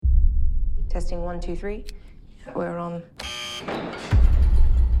Testing 1, 2, 3. We're on.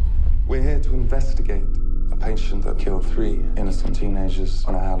 We're here to investigate a patient that killed 3 innocent teenagers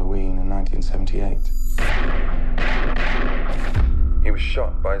on a Halloween in 1978. He was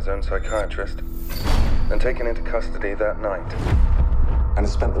shot by his own psychiatrist and taken into custody that night, and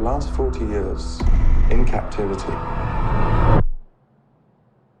has spent the last 40 years in captivity.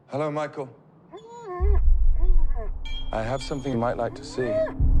 Hello, Michael. I have something you might like to see.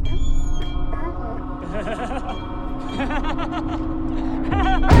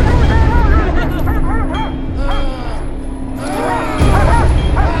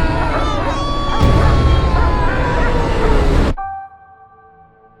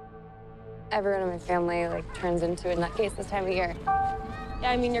 Everyone in my family turns into a nutcase this time of year.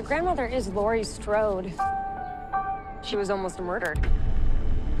 Yeah, I mean, your grandmother is Laurie Strode. She was almost murdered.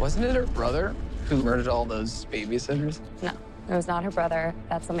 Wasn't it her brother who murdered all those babysitters? No, it was not her brother.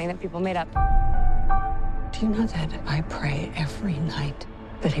 That's something that people made up. Do you know that I pray every night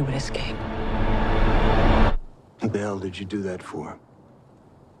that he would escape? What the hell did you do that for?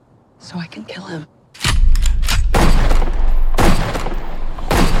 So I can kill him.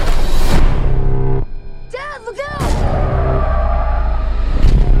 Dad, look out!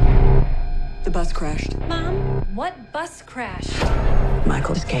 The bus crashed. Mom, what bus crashed?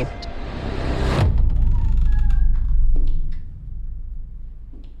 Michael escaped.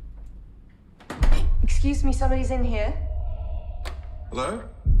 Excuse me, somebody's in here. Hello?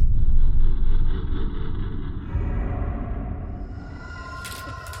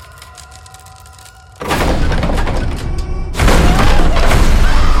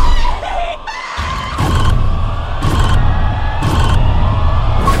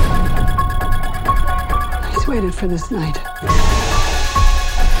 He's waited for this night.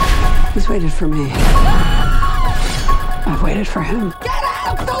 He's waited for me. I've waited for him. Get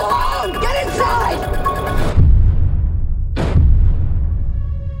out of the room! Get inside!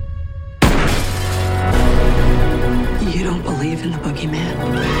 You don't believe in the boogeyman?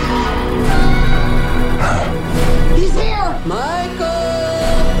 He's here! Michael!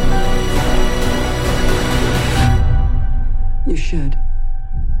 You should.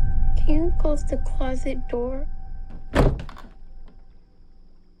 Can you close the closet door?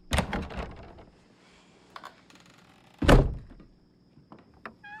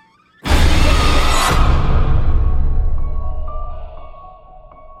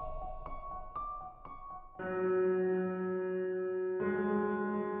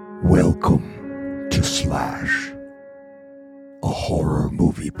 Welcome to Slash, a horror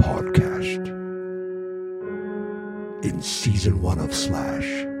movie podcast. In season 1 of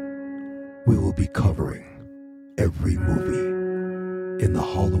Slash, we will be covering every movie in the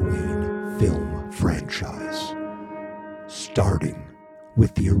Halloween film franchise, starting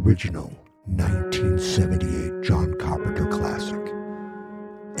with the original 1978 John Carpenter classic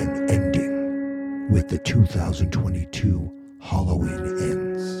and ending with the 2022 Halloween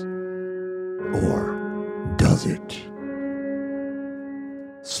Ends. Or does it?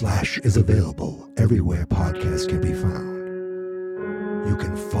 Slash is available everywhere podcasts can be found. You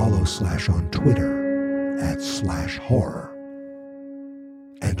can follow Slash on Twitter at /horror.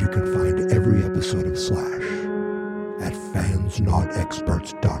 And you can find every episode of Slash at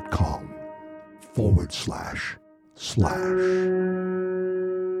fansnotexperts.com/slash.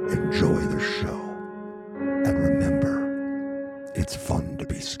 Enjoy the show. And remember, it's fun to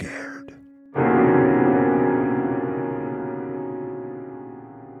be scared.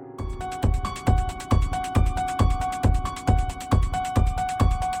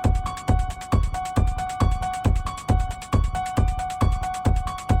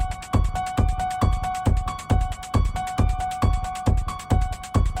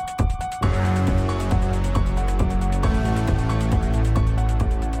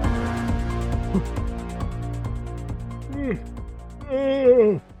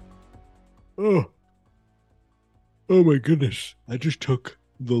 Oh my goodness. I just took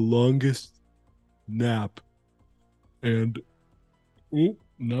the longest nap. And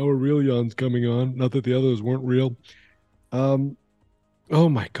now a real yawn's coming on. Not that the others weren't real. Oh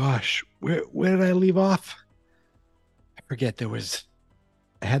my gosh. Where did I leave off? I forget. I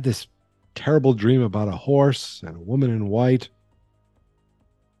had this terrible dream about a horse and a woman in white.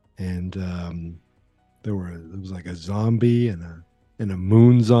 And there was like a zombie and a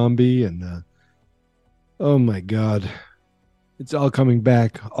moon zombie and oh my God. It's all coming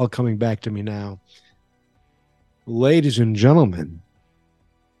back to me now. Ladies and gentlemen,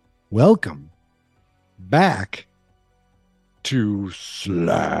 welcome back to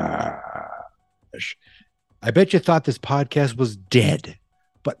Slash. I bet you thought this podcast was dead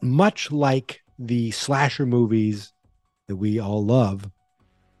But much like the slasher movies that we all love,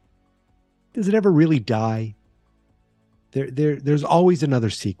 does it ever really die? There's always another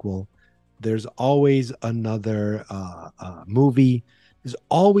sequel. There's always another movie. There's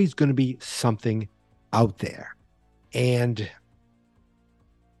always going to be something out there. And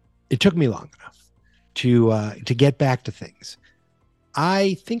it took me long enough to get back to things.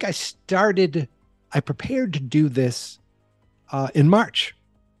 I think I prepared to do this in March,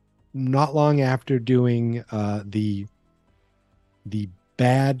 not long after doing the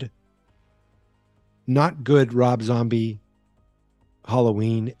bad, not good Rob Zombie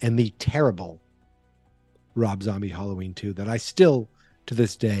Halloween and the terrible Rob Zombie Halloween 2 that I still to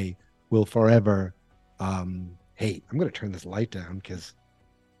this day will forever hate. I'm going to turn this light down because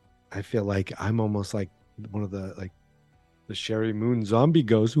I feel like I'm almost like one of the Sherry Moon zombie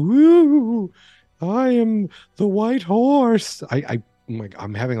goes, woo, I am the white horse.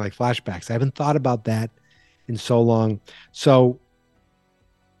 I'm having like flashbacks. I haven't thought about that in so long. So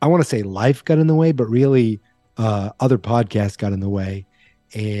I want to say life got in the way, but really other podcasts got in the way.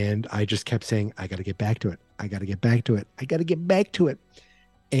 And I just kept saying, I got to get back to it. I got to get back to it. I got to get back to it.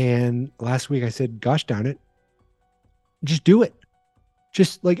 And last week I said, gosh darn it, just do it.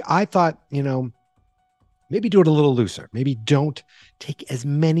 Just like I thought, maybe do it a little looser. Maybe don't take as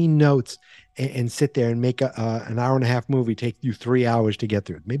many notes and sit there and make an hour and a half movie take you 3 hours to get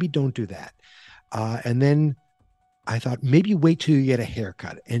through it. Maybe don't do that. And then I thought maybe wait till you get a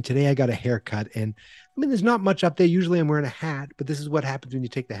haircut. And today I got a haircut. And I mean, there's not much up there. Usually I'm wearing a hat, but this is what happens when you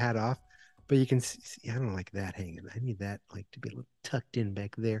take the hat off. But you can see, I don't like that hanging. I need that like to be a little tucked in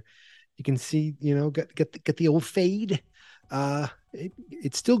back there. You can see, get the old fade.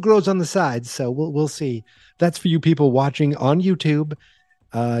 It still grows on the sides, so we'll see. That's for you people watching on YouTube.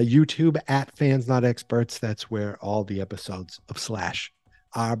 YouTube at Fans Not Experts. That's where all the episodes of Slash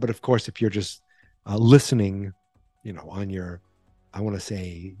are. But of course, if you're just listening, on your, I want to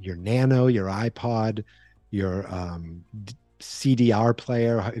say your Nano, your iPod, your CDR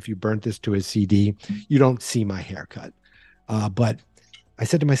player, if you burnt this to a CD, you don't see my haircut. But I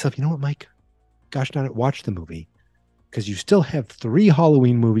said to myself, you know what, Mike? Gosh darn it, watch the movie. Because you still have 3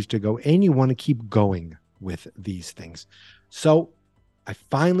 Halloween movies to go and you want to keep going with these things. So I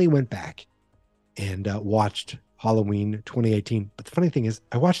finally went back and watched Halloween 2018. But the funny thing is,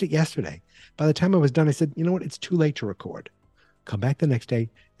 I watched it yesterday. By the time I was done, I said, you know what? It's too late to record. Come back the next day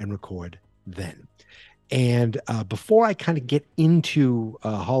and record then. And before I kind of get into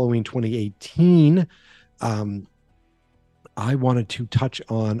Halloween 2018, I wanted to touch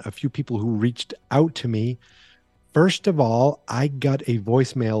on a few people who reached out to me. First of all, I got a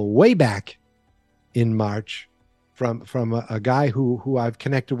voicemail way back in March from a guy who I've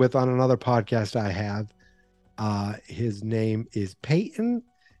connected with on another podcast I have. His name is Peyton,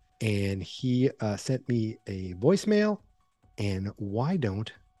 and he sent me a voicemail. And why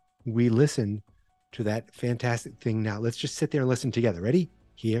don't we listen to that fantastic thing now? Let's just sit there and listen together. Ready?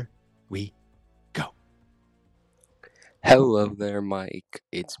 Here we go. Hello there, Mike.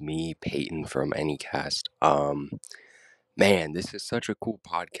 It's me, Peyton from Anycast. Man, this is such a cool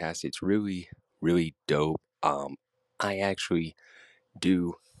podcast. It's really, really dope. I actually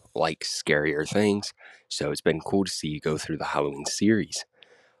do like scarier things, so it's been cool to see you go through the Halloween series.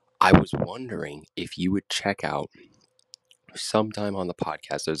 I was wondering if you would check out sometime on the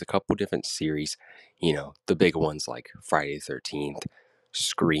podcast. There's a couple different series, the big ones like Friday the 13th,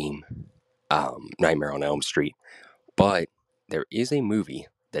 Scream, Nightmare on Elm Street. But there is a movie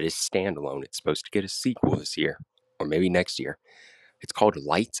that is standalone. It's supposed to get a sequel this year, or maybe next year. It's called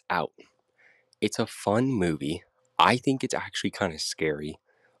Lights Out. It's a fun movie. I think it's actually kind of scary,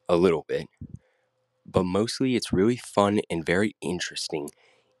 a little bit. But mostly it's really fun and very interesting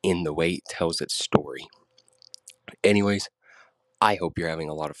in the way it tells its story. Anyways, I hope you're having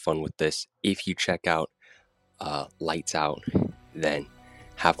a lot of fun with this. If you check out Lights Out, then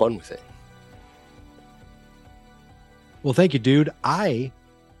have fun with it. Well, thank you, dude. I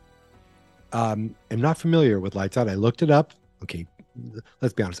am not familiar with Lights Out. I looked it up. Okay,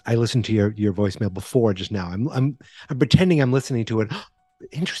 let's be honest. I listened to your voicemail before just now. I'm pretending I'm listening to it.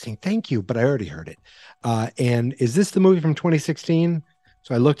 Interesting. Thank you. But I already heard it. And is this the movie from 2016?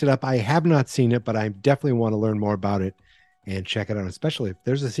 So I looked it up. I have not seen it, but I definitely want to learn more about it and check it out. Especially if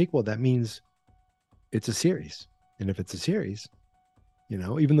there's a sequel, that means it's a series. And if it's a series,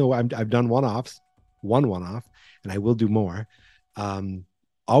 even though I've done one-off, and I will do more.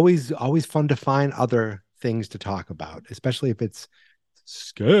 Always fun to find other things to talk about, especially if it's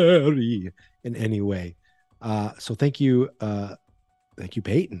scary in any way. So thank you,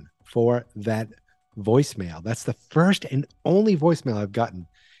 Peyton, for that voicemail. That's the first and only voicemail I've gotten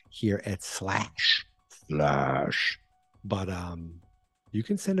here at Slash. But you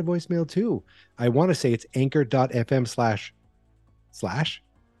can send a voicemail too. I want to say it's anchor.fm//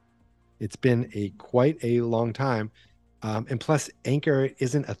 It's been quite a long time. And plus Anchor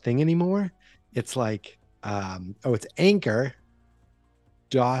isn't a thing anymore. It's like, it's anchor.fm//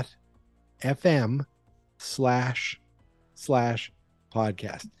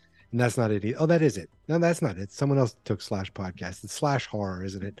 And that's not it. Oh, that is it. No, that's not it. Someone else took /podcast. It's /horror,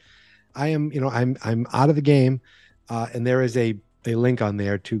 isn't it? I'm out of the game. And there is a link on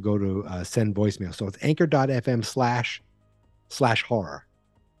there to go to send voicemail. So it's anchor.fm//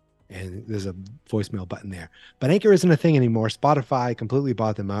 and there's a voicemail button there. But Anchor isn't a thing anymore. Spotify completely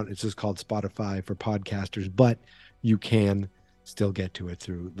bought them out. It's just called Spotify for podcasters, but you can still get to it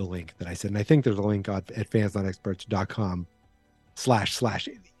through the link that I said. And I think there's a link at fansnotexperts.com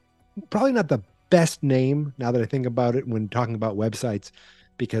 // Probably not the best name now that I think about it when talking about websites,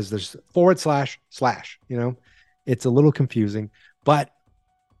 because there's // it's a little confusing, but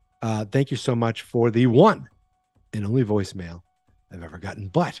thank you so much for the one and only voicemail I've ever gotten.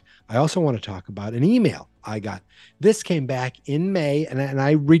 But I also want to talk about an email I got. This came back in May, and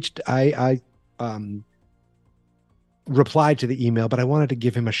I replied to the email, but I wanted to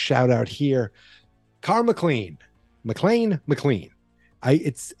give him a shout out here. Carl McLean.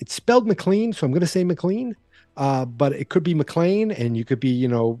 It's spelled McLean, so I'm going to say McLean, but it could be McLean, and you could be,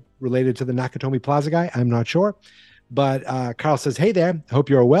 related to the Nakatomi Plaza guy. I'm not sure. But Carl says, hey there, I hope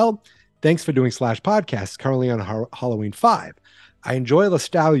you're well. Thanks for doing / podcasts currently on Halloween 5. I enjoy the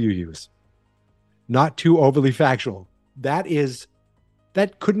style you use. Not too overly factual. That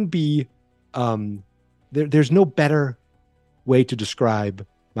couldn't be, there's no better way to describe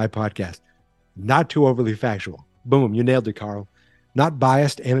my podcast. Not too overly factual. Boom, you nailed it, Carl. Not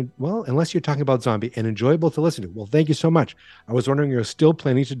biased, and well, unless you're talking about zombie, and enjoyable to listen to. Well, thank you so much. I was wondering you're still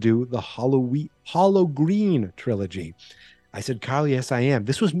planning to do the Halloween trilogy. I said, Carl, yes, I am.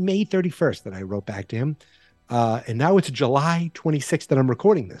 This was May 31st that I wrote back to him. And now it's July 26th that I'm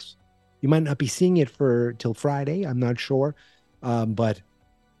recording this. You might not be seeing it till Friday. I'm not sure. But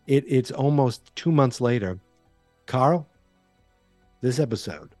it's almost 2 months later. Carl, this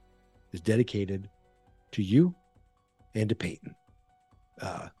episode is dedicated to you and to Peyton.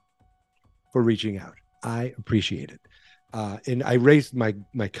 For reaching out. I appreciate it. And I raised my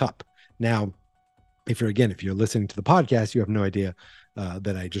cup. Now, if you're listening to the podcast, you have no idea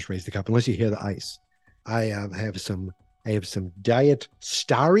that I just raised the cup unless you hear the ice. I have some Diet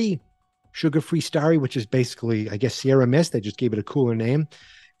Starry, sugar-free Starry, which is basically, I guess, Sierra Mist. They just gave it a cooler name.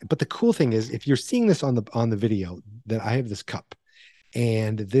 But the cool thing is, if you're seeing this on the video, that I have this cup,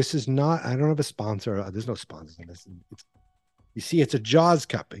 and this is not, I don't have a sponsor. There's no sponsors in this. You see, it's a Jaws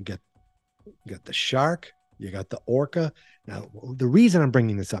cup, and you got the shark, you got the orca. Now, the reason I'm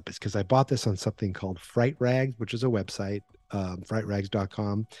bringing this up is because I bought this on something called Fright Rags, which is a website,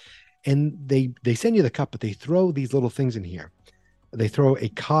 frightrags.com. And they send you the cup, but they throw these little things in here. They throw a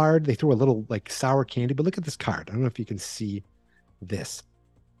card. They throw a little like sour candy, but look at this card. I don't know if you can see this.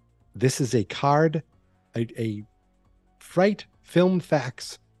 This is a card, a Fright film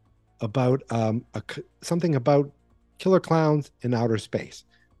facts about something about killer clowns in outer space.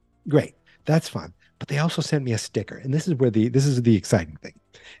 Great. That's fun. But they also sent me a sticker. And this is the exciting thing.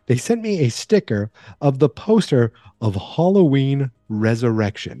 They sent me a sticker of the poster of Halloween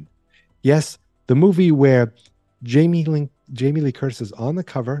Resurrection. Yes, the movie where Jamie Lee Curtis is on the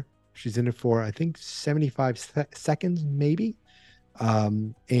cover. She's in it for, I think, 75 seconds, maybe.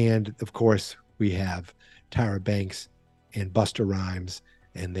 And of course, we have Tyra Banks and Busta Rhymes,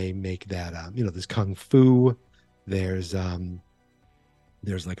 and they make that, there's Kung Fu. There's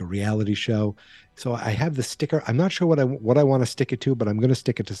like a reality show. So I have the sticker. I'm not sure what I want to stick it to, but I'm going to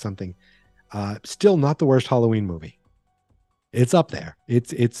stick it to something. Still not the worst Halloween movie. It's up there.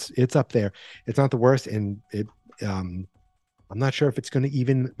 It's up there. It's not the worst, and I'm not sure if it's going to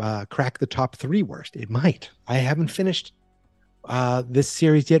even crack the top 3 worst. It might. I haven't finished this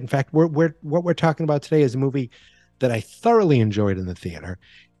series yet. In fact, what we're talking about today is a movie that I thoroughly enjoyed in the theater,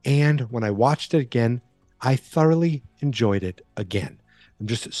 and when I watched it again, I thoroughly enjoyed it again. I'm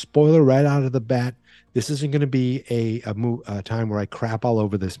just spoiler right out of the bat. This isn't going to be a time where I crap all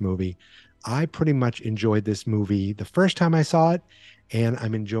over this movie. I pretty much enjoyed this movie the first time I saw it, and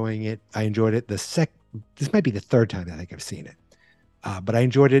I'm enjoying it. I enjoyed it this might be the third time I think I've seen it, but I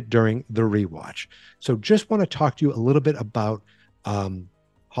enjoyed it during the rewatch. So just want to talk to you a little bit about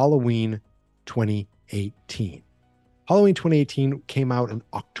Halloween 2018. Halloween 2018 came out on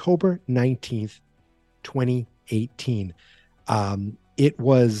October 19th, 2018. It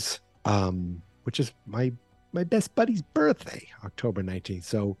was, which is my my best buddy's birthday, October 19th.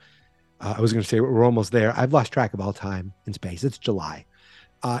 So I was going to say we're almost there. I've lost track of all time in space. It's July.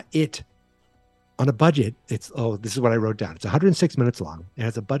 It on a budget. This is what I wrote down. It's 106 minutes long. It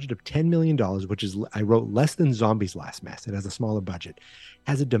has a budget of $10 million, which is I wrote less than Zombie's Last Mess. It has a smaller budget.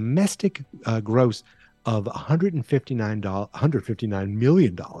 Has a domestic gross of $159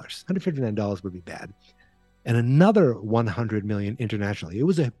 million. $159 would be bad, and another $100 million internationally. It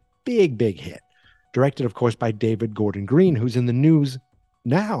was a big hit. Directed, of course, by David Gordon Green, who's in the news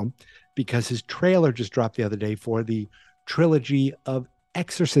now because his trailer just dropped the other day for the trilogy of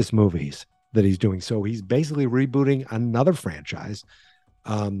Exorcist movies that he's doing. So he's basically rebooting another franchise,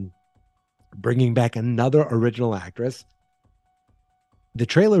 bringing back another original actress. The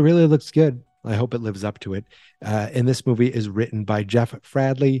trailer really looks good. I hope it lives up to it. And this movie is written by Jeff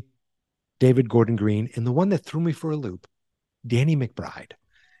Fradley, David Gordon Green, and the one that threw me for a loop, Danny McBride.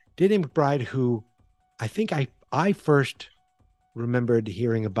 Danny McBride, who I think I first remembered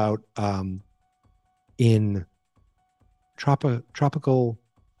hearing about in Tropic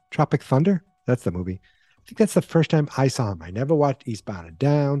Thunder. That's the movie. I think that's the first time I saw him. I never watched Eastbound and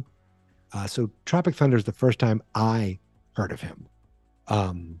Down. So Tropic Thunder is the first time I heard of him.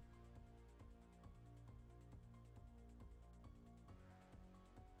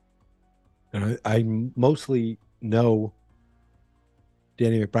 And I mostly know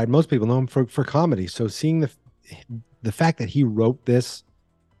Danny McBride. Most people know him for comedy. So seeing the fact that he wrote this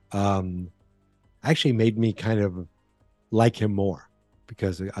actually made me kind of like him more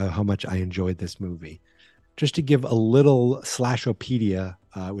because of how much I enjoyed this movie. Just to give a little Slashopedia,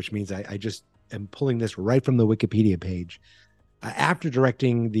 which means I just am pulling this right from the Wikipedia page. After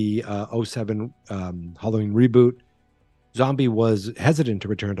directing the 2007 Halloween reboot, Zombie was hesitant to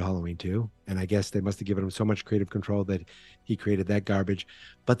return to Halloween 2, and I guess they must have given him so much creative control that he created that garbage.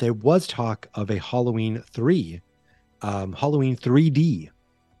 But there was talk of a Halloween 3, Halloween 3D.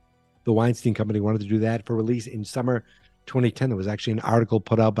 The Weinstein Company wanted to do that for release in summer 2010. There was actually an article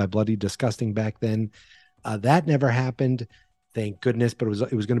put out by Bloody Disgusting back then. That never happened, thank goodness. But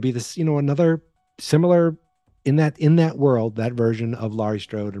it was going to be this, another similar in that world, that version of Laurie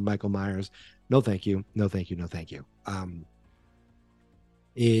Strode and Michael Myers. No, thank you. No, thank you. No, thank you.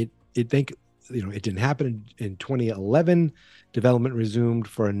 It didn't happen in 2011. Development resumed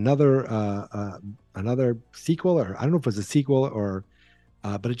for another sequel, or I don't know if it was a sequel or,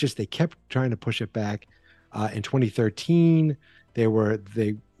 but they kept trying to push it back. In 2013, one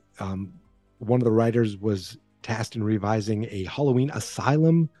of the writers was tasked in revising a Halloween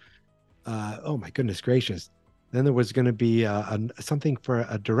Asylum. Oh my goodness gracious. Then there was going to be something for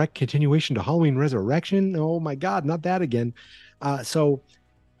a direct continuation to Halloween Resurrection. Oh my God, not that again.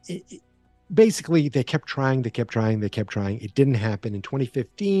 Basically, they kept trying. It didn't happen. In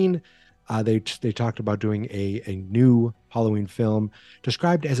 2015, they talked about doing a new Halloween film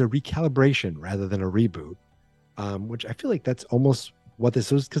described as a recalibration rather than a reboot, which I feel like that's almost what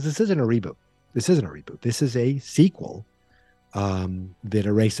this is, because this isn't a reboot. This is a sequel that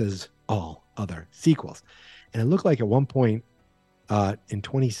erases all other sequels. And it looked like at one point in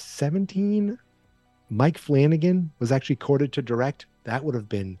 2017, Mike Flanagan was actually courted to direct. That would have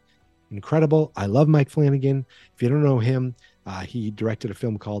been incredible. I love Mike Flanagan. If you don't know him, he directed a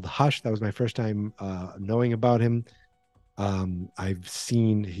film called Hush. That was my first time knowing about him. I've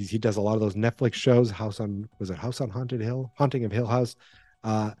seen he does a lot of those Netflix shows. House on Haunted Hill, Haunting of Hill House.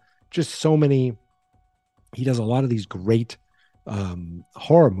 Just so many. He does a lot of these great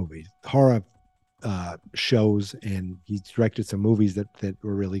horror movies, shows, and he's directed some movies that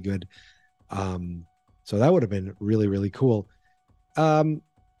were really good. So that would have been really, really cool.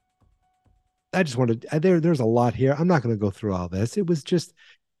 I just wanted there's a lot here. I'm not going to go through all this. It was just,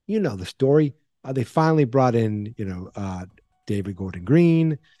 the story. They finally brought in, David Gordon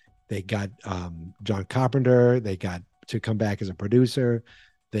Green. They got John Carpenter. They got to come back as a producer.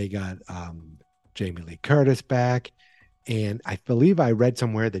 They got Jamie Lee Curtis back. And I believe I read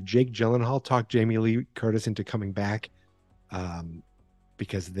somewhere that Jake Gyllenhaal talked Jamie Lee Curtis into coming back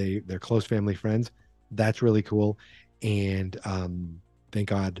because they're close family friends. That's really cool. And thank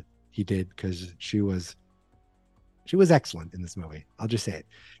God he did, because she was excellent in this movie. I'll just say it.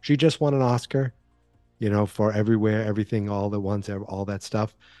 She just won an Oscar, for Everywhere, Everything, All at Once, all that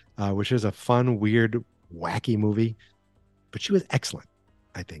stuff, which is a fun, weird, wacky movie. But she was excellent,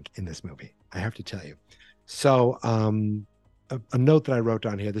 I think, in this movie. I have to tell you. So a note that I wrote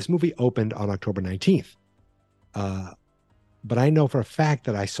down here, this movie opened on October 19th. But I know for a fact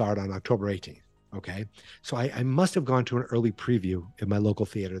that I saw it on October 18th. Okay. So I must have gone to an early preview in my local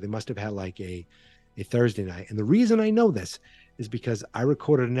theater. They must have had like a Thursday night. And the reason I know this is because I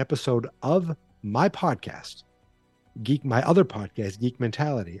recorded an episode of my podcast, my other podcast, Geek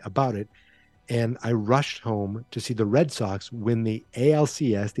Mentality, about it. And I rushed home to see the Red Sox win the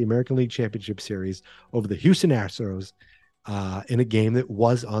ALCS, the American League Championship Series, over the Houston Astros in a game that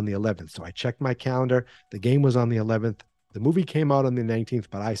was on the 11th. So I checked my calendar. The game was on the 11th. The movie came out on the 19th,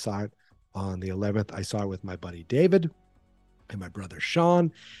 but I saw it on the 11th. I saw it with my buddy David and my brother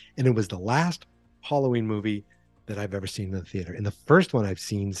Sean. And it was the last Halloween movie that I've ever seen in the theater. And the first one I've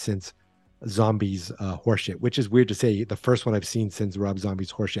seen since Zombies Horseshit, which is weird to say, the first one I've seen since Rob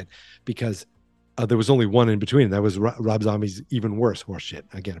Zombie's Horseshit, because there was only one in between. That was Rob Zombie's even worse Horseshit.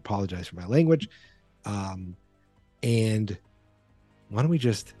 Again, apologize for my language. And why don't we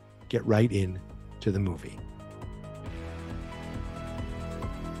just get right in to the movie?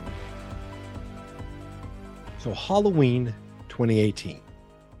 So Halloween 2018.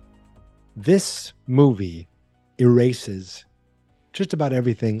 This movie erases just about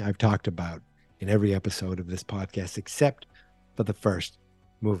everything I've talked about in every episode of this podcast, except for the first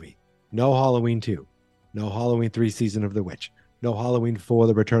movie. No Halloween 2. No Halloween 3, Season of the Witch. No Halloween 4,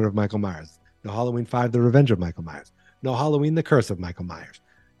 The Return of Michael Myers. No Halloween 5, The Revenge of Michael Myers. No Halloween, The Curse of Michael Myers.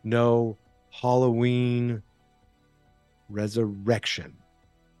 No Halloween Resurrection.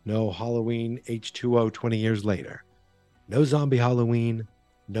 No Halloween H2O 20 years later. No Zombie Halloween.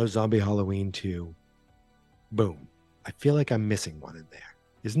 No Zombie Halloween 2. Boom. I feel like I'm missing one in there.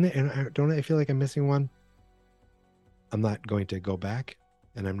 Isn't it? Don't I feel like I'm missing one? I'm not going to go back,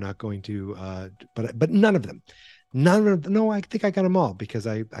 and I'm not going to, but none of them. No, I think I got them all because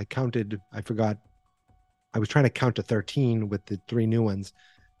I counted, I forgot. I was trying to count to 13 with the 3 new ones,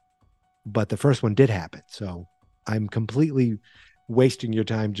 but the first one did happen. So I'm completely wasting your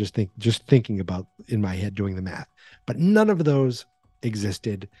time just thinking about in my head doing the math. But none of those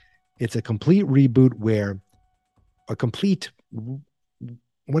existed. It's a complete reboot where a complete, what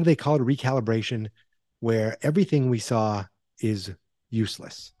do they call it? A recalibration where everything we saw is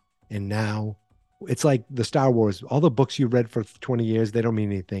useless. And now it's like the Star Wars, all the books you read for 20 years, they don't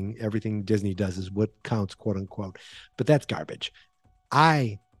mean anything. Everything Disney does is what counts, quote unquote. But that's garbage.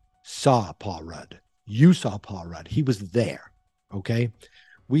 I saw Paul Rudd. You saw Paul Rudd. He was there. Okay.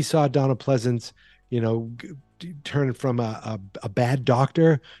 We saw Donald Pleasance, turn from a bad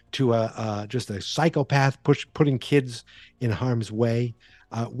doctor to just a psychopath putting kids in harm's way.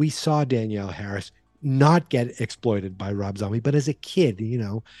 We saw Danielle Harris not get exploited by Rob Zombie, but as a kid,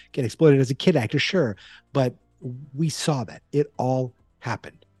 get exploited as a kid actor, sure. But we saw that. It all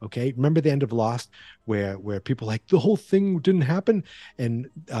happened. Okay. Remember the end of Lost where people like the whole thing didn't happen? And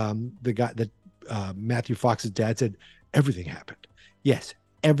the guy that Matthew Fox's dad said, everything happened. Yes,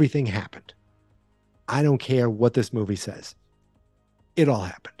 everything happened. I don't care what this movie says. It all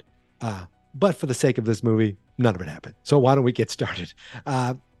happened. But for the sake of this movie, none of it happened. So why don't we get started?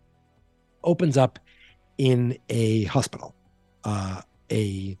 Opens up in a hospital,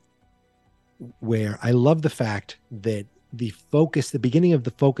 where I love the fact that the beginning of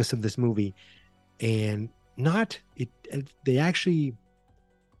the focus of this movie, and they actually,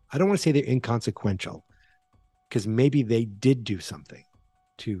 I don't want to say they're inconsequential, because maybe they did do something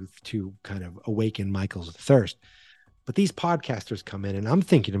to kind of awaken Michael's thirst. But these podcasters come in, and I'm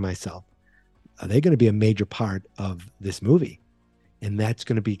thinking to myself, are they going to be a major part of this movie? And that's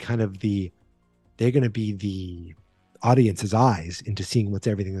going to be they're going to be the audience's eyes into seeing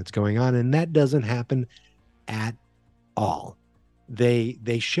everything that's going on. And that doesn't happen at all.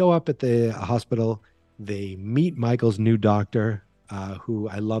 They show up at the hospital. They meet Michael's new doctor, who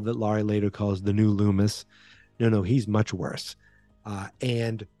I love that Laurie later calls the new Loomis. No, he's much worse.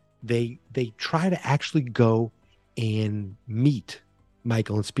 And they try to actually go and meet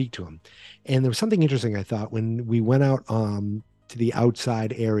Michael and speak to him. And there was something interesting, I thought, when we went out to the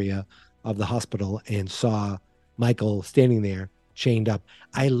outside area of the hospital and saw Michael standing there chained up.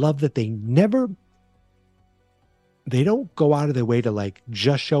 I love that they don't go out of their way to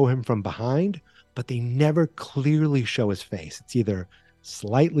just show him from behind, but they never clearly show his face. It's either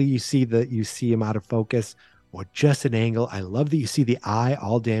slightly you see him out of focus, or just an angle. I love that you see the eye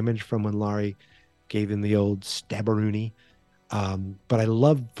all damaged from when Laurie gave him the old stabberoonie. But I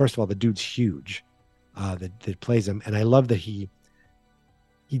love, first of all, the dude's huge, that plays him. And I love that he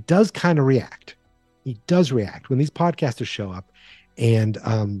does kind of react. He does react when these podcasters show up, and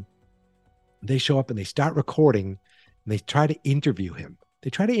they show up and they start recording and they try to interview him.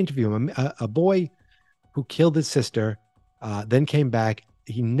 A boy who killed his sister, then came back.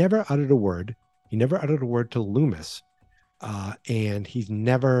 He never uttered a word. He never uttered a word to Loomis, and he's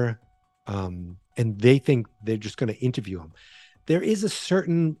never, and they think they're just going to interview him. There is a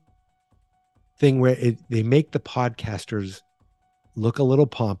certain thing where they make the podcasters look a little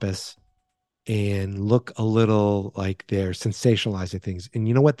pompous, and look a little like they're sensationalizing things. And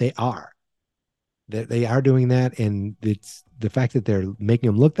you know what? They are. They are doing that. And it's the fact that they're making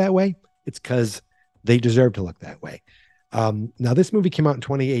them look that way. It's because they deserve to look that way. Now, this movie came out in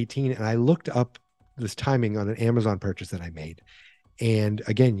 2018, and I looked up this timing on an Amazon purchase that I made. And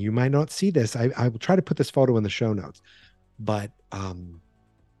again, you might not see this. I will try to put this photo in the show notes. But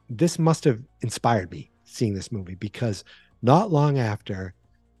this must have inspired me seeing this movie, because not long after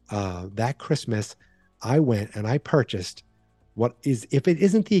that Christmas, I went and I purchased what is, if it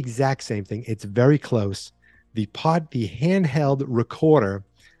isn't the exact same thing, it's very close. The handheld recorder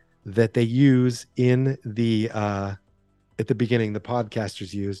that they use in the at the beginning, the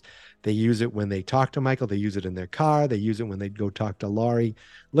podcasters use. They use it when they talk to Michael. They use it in their car. They use it when they go talk to Laurie.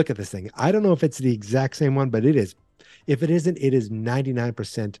 Look at this thing. I don't know if it's the exact same one, but it is. If it isn't, it is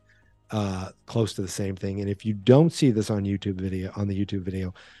 99% close to the same thing. And if you don't see this on the YouTube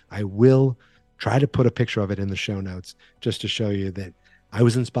video, I will try to put a picture of it in the show notes just to show you that I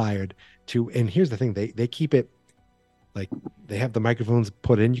was inspired to. And here's the thing: they keep it like they have the microphones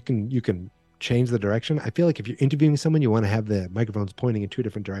put in. You can change the direction. I feel like if you're interviewing someone, you want to have the microphones pointing in two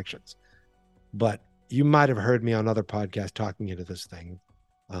different directions. But you might have heard me on other podcasts talking into this thing,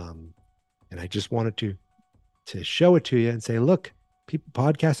 and I just wanted to show it to you and say, look,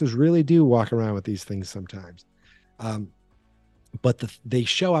 podcasters really do walk around with these things sometimes. But they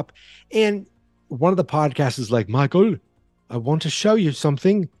show up, and one of the podcasters is like, Michael, I want to show you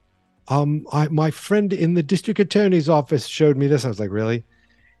something. My friend in the district attorney's office showed me this. I was like, really?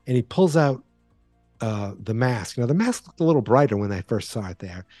 And he pulls out the mask. Now, the mask looked a little brighter when I first saw it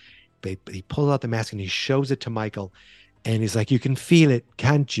there. But he pulls out the mask and he shows it to Michael. And he's like, you can feel it,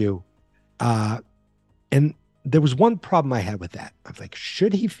 can't you? And there was one problem I had with that. I was like,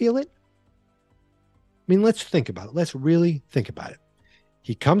 should he feel it? I mean, let's think about it. Let's really think about it.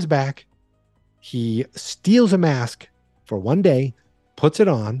 He comes back. He steals a mask for one day, puts it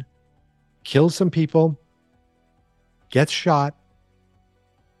on, kills some people, gets shot.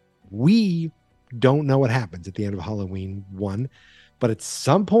 We don't know what happens at the end of Halloween 1, but at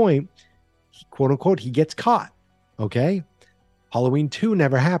some point, quote unquote, he gets caught. Okay. Halloween 2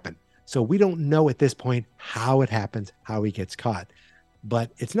 never happened. So we don't know at this point how it happens, how he gets caught.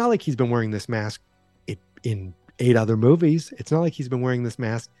 But it's not like he's been wearing this mask in 8 other movies. It's not like he's been wearing this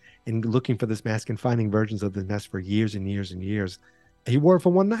mask and looking for this mask and finding versions of the mask for years and years and years. He wore it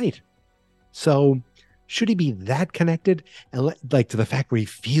for one night. So should he be that connected? And like to the fact where he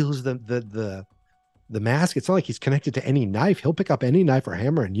feels the mask? It's not like he's connected to any knife. He'll pick up any knife or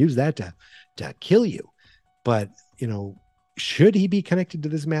hammer and use that to kill you. But, should he be connected to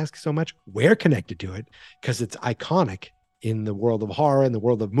this mask so much? We're connected to it because it's iconic in the world of horror and the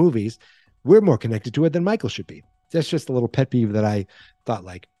world of movies. We're more connected to it than Michael should be. That's just a little pet peeve that I thought,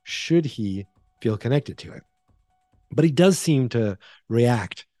 like, should he feel connected to it? But he does seem to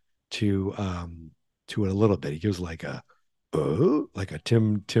react to it a little bit. He gives like a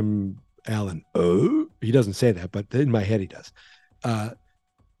Tim Allen. He doesn't say that, but in my head he does.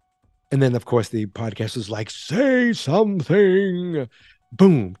 And then, of course, the podcast is like, say something.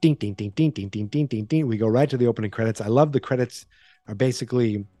 Boom. Ding, ding, ding, ding, ding, ding, ding, ding, ding. We go right to the opening credits. I love the credits are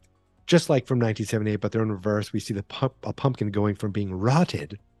basically just like from 1978, but they're in reverse. We see a pumpkin going from being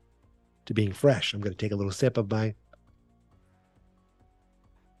rotted to being fresh. I'm going to take a little sip of my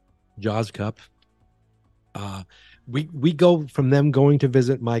Jaws cup. We go from them going to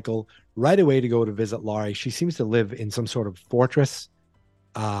visit Michael right away to go to visit Laurie. She seems to live in some sort of fortress.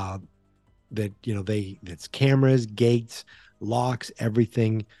 That's cameras, gates, locks,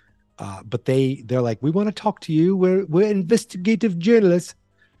 everything. But they're like, we want to talk to you. We're investigative journalists.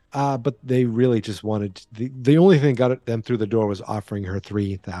 But they really just wanted the only thing that got them through the door was offering her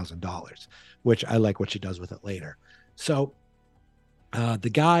 $3,000, which I like what she does with it later. So the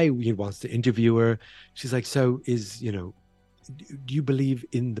guy, he wants to interview her. She's like, so do you believe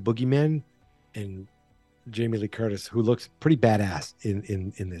in the boogeyman? And Jamie Lee Curtis, who looks pretty badass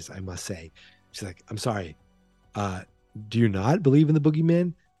in this, I must say. She's like, I'm sorry. Do you not believe in the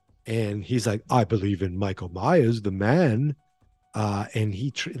boogeyman? And he's like, I believe in Michael Myers, the man. And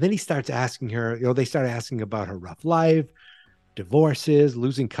then he starts asking her, they start asking about her rough life, divorces,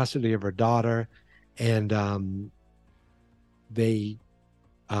 losing custody of her daughter. And they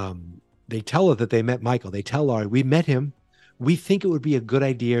tell her that they met Michael. They tell Laurie, we met him. We think it would be a good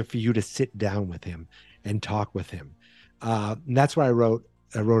idea for you to sit down with him and talk with him. And that's where I wrote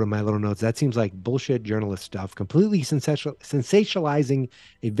in my little notes, that seems like bullshit journalist stuff, completely sensationalizing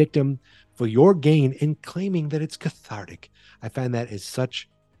a victim for your gain and claiming that it's cathartic. I find that is such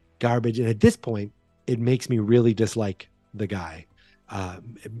garbage. And at this point, it makes me really dislike the guy.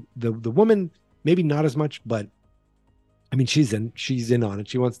 The woman maybe not as much, but I mean she's in on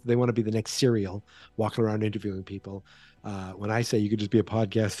it. They want to be the next Serial, walking around interviewing people. When I say you could just be a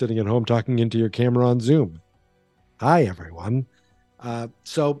podcast sitting at home talking into your camera on Zoom. Hi everyone.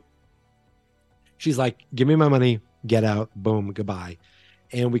 So she's like, give me my money, get out, boom, goodbye.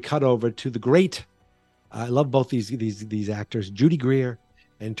 And we cut over to the great, I love both these actors, Judy Greer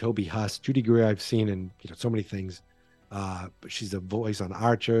and Toby Huss. Judy Greer I've seen in so many things. She's a voice on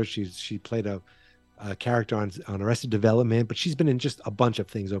Archer. She played a character on Arrested Development, but she's been in just a bunch of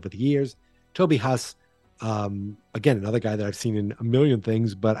things over the years. Toby Huss, again, another guy that I've seen in a million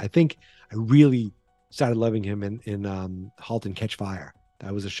things, but I think I really started loving him in Halt and Catch Fire.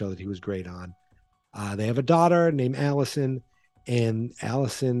 That was a show that he was great on. They have a daughter named Allison, and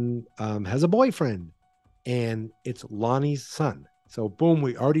Allison has a boyfriend, and it's Lonnie's son. So boom,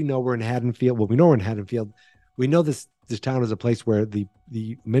 we already know we're in Haddonfield. Well, we know we're in Haddonfield. We know this town is a place where the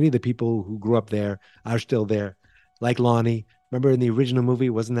many of the people who grew up there are still there, like Lonnie. Remember in the original movie,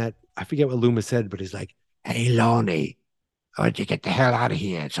 wasn't that, I forget what Loomis said, but he's like, "Hey Lonnie, why don't you get the hell out of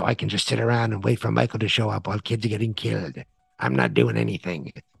here so I can just sit around and wait for Michael to show up while kids are getting killed? I'm not doing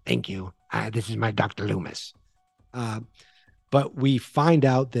anything. Thank you. This is my Dr. Loomis." But we find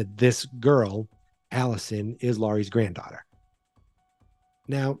out that this girl, Allison, is Laurie's granddaughter.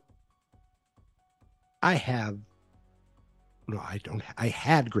 Now, I had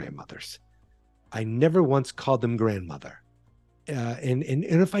grandmothers. I never once called them grandmother. And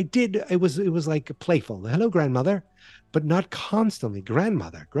if I did, it was like playful. Hello, grandmother, but not constantly.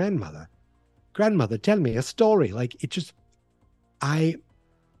 Grandmother, tell me a story. Like it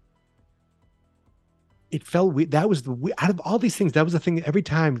felt weird. That was out of all these things, that was the thing every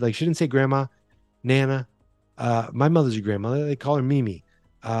time. Like she didn't say grandma, Nana. My mother's a grandmother. They call her Mimi.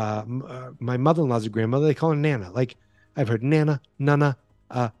 My mother-in-law's a grandmother. They call her Nana. Like I've heard Nana, Nana,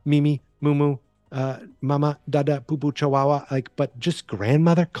 Mimi, Mumu, Mama, Dada, Poo Poo, Chihuahua. Like, but just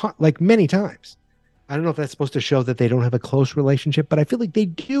grandmother, like many times. I don't know if that's supposed to show that they don't have a close relationship, but I feel like they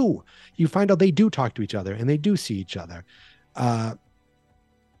do. You find out they do talk to each other and they do see each other. Now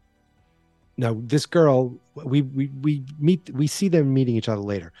this girl, we see them meeting each other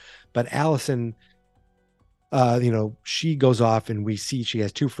later, but Allison, she goes off and we see she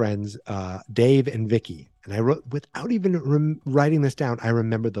has two friends, Dave and Vicky. And I wrote, without even writing this down, I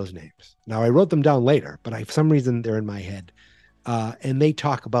remember those names. Now I wrote them down later, but for some reason they're in my head. And they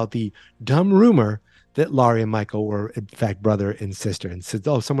talk about the dumb rumor that Laurie and Michael were in fact brother and sister, and said,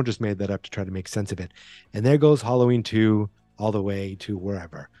 "Oh, someone just made that up to try to make sense of it." And there goes Halloween 2 all the way to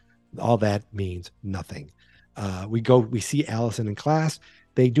wherever. All that means nothing. We see Allison in class.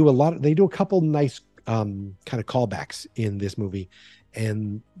 They do a couple nice kind of callbacks in this movie,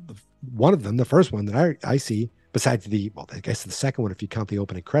 and one of them, the first one that I see, besides I guess the second one if you count the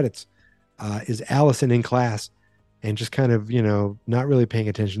opening credits, is Allison in class and just kind of not really paying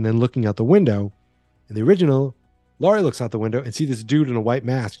attention, then looking out the window. In the original, Laurie looks out the window and see this dude in a white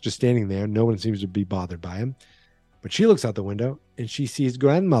mask just standing there. No one seems to be bothered by him, but she looks out the window and she sees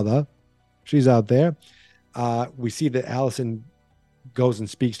grandmother. She's out there. We see that Allison goes and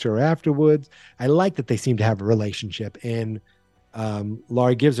speaks to her afterwards. I like that they seem to have a relationship, and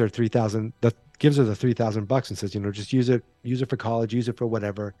Laurie gives her the $3,000 and says, just use it for college, use it for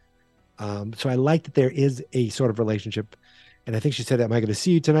whatever. So I like that there is a sort of relationship. And I think she said, "Am I going to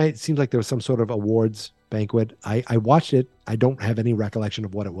see you tonight?" It seems like there was some sort of awards banquet. I watched it. I don't have any recollection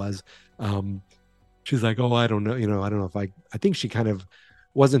of what it was. She's like, "Oh, I don't know. I don't know if I think she kind of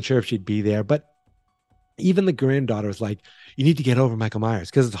wasn't sure if she'd be there." But even the granddaughter is like, "You need to get over Michael Myers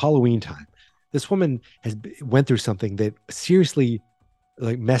because it's Halloween time." This woman went through something that seriously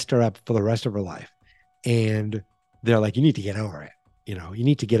like messed her up for the rest of her life. And they're like, "You need to get over it. You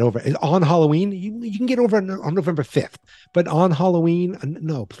need to get over it. On Halloween, you can get over it on November 5th, but on Halloween,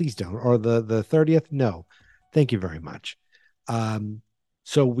 no, please don't. Or the 30th. No, thank you very much."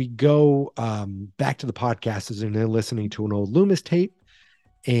 So we go back to the podcasters and they're listening to an old Loomis tape.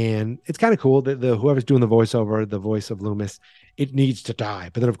 And it's kind of cool that whoever's doing the voiceover, the voice of Loomis, it needs to die.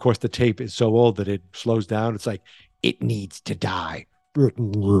 But then, of course, the tape is so old that it slows down. It's like, it needs to die. What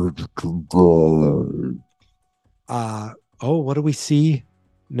do we see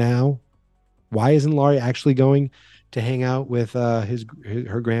now? Why isn't Laurie actually going to hang out with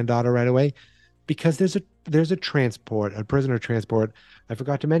her granddaughter right away? Because there's a prisoner transport. I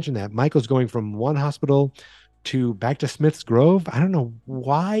forgot to mention that. Michael's going from one hospital back to Smith's Grove. I don't know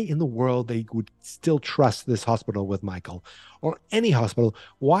why in the world they would still trust this hospital with Michael or any hospital.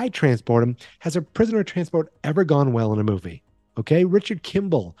 Why transport him? Has a prisoner transport ever gone well in a movie? Okay. Richard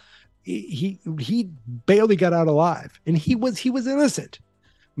Kimball he barely got out alive, and he was innocent.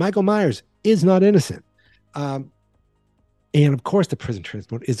 Michael Myers is not innocent. And of course, the prison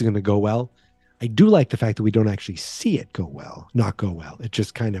transport isn't going to go well. I do like the fact that we don't actually see it not go well. It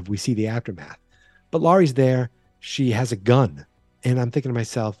just kind of, we see the aftermath. But Laurie's there. She has a gun. And I'm thinking to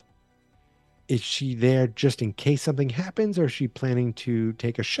myself, is she there just in case something happens, or is she planning to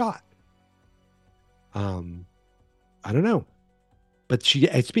take a shot? I don't know. But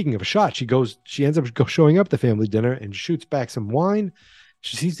speaking of a shot, she ends up showing up at the family dinner and shoots back some wine.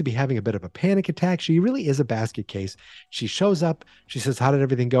 She seems to be having a bit of a panic attack. She really is a basket case. She shows up. She says, "How did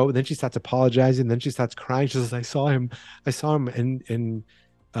everything go?" And then she starts apologizing. Then she starts crying. She says, "I saw him. And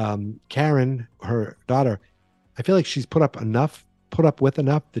Karen, her daughter, I feel like she's put up with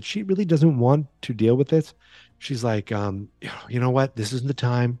enough that she really doesn't want to deal with this. She's like, you know what? This isn't the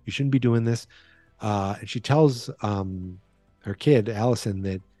time. You shouldn't be doing this." And she tells her kid, Allison,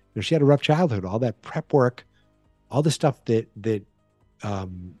 that she had a rough childhood. All that prep work, all the stuff that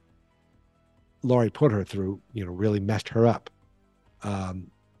Laurie put her through, really messed her up.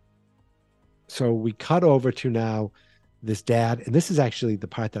 So we cut over to now this dad, and this is actually the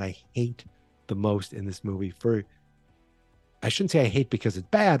part that I hate the most in this movie. I shouldn't say I hate because it's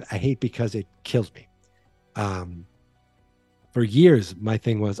bad. I hate because it kills me. For years, my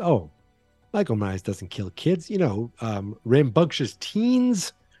thing was, Michael Myers doesn't kill kids. Rambunctious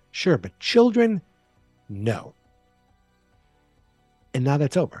teens, sure, but children, no. And now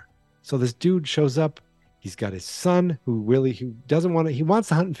that's over. So this dude shows up. He's got his son who doesn't want to, he wants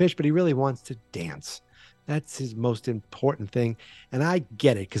to hunt and fish, but he really wants to dance. That's his most important thing. And I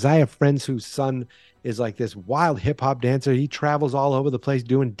get it, because I have friends whose son is like this wild hip hop dancer. He travels all over the place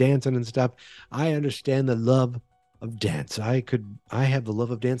doing dancing and stuff. I understand the love of dance. I have the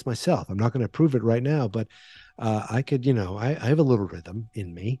love of dance myself. I'm not going to prove it right now, but I could, I have a little rhythm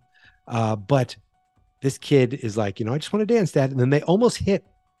in me. But this kid is like, I just want to dance, Dad. And then they almost hit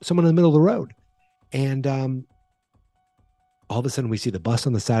someone in the middle of the road. And all of a sudden we see the bus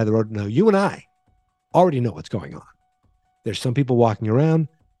on the side of the road. Now, you and I already know what's going on. There's some people walking around.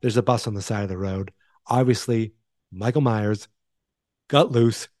 There's a bus on the side of the road. Obviously, Michael Myers got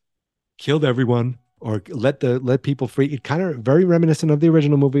loose, killed everyone, or let people free. It kind of very reminiscent of the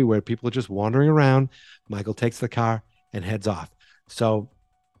original movie where people are just wandering around. Michael takes the car and heads off. So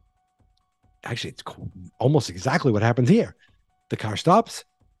actually, it's almost exactly what happens here. The car stops.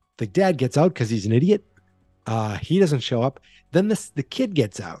 The dad gets out because he's an idiot. He doesn't show up. Then the kid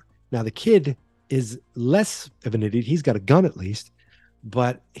gets out. Now, the kid is less of an idiot. He's got a gun at least.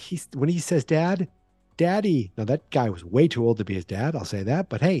 But when he says, Daddy, now that guy was way too old to be his dad. I'll say that.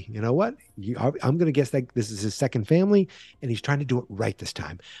 But hey, you know what? I'm going to guess that this is his second family, and he's trying to do it right this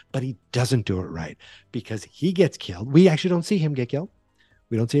time. But he doesn't do it right because he gets killed. We actually don't see him get killed.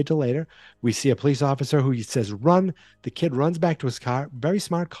 We don't see it till later. We see a police officer who says, run. The kid runs back to his car. Very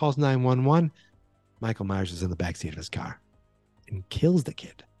smart, calls 911. Michael Myers is in the backseat of his car and kills the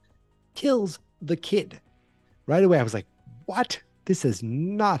kid. Kills the kid. Right away, I was like, what? This is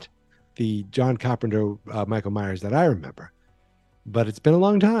not the John Carpenter Michael Myers that I remember. But it's been a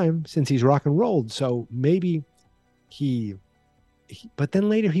long time since he's rock and rolled. So maybe but then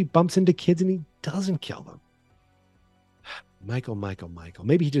later he bumps into kids and he doesn't kill them. Michael.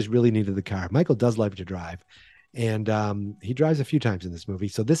 Maybe he just really needed the car. Michael does love to drive. And he drives a few times in this movie.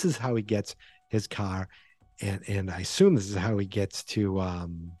 So this is how he gets his car. And I assume this is how he gets to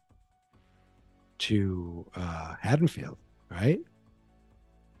Haddonfield, right?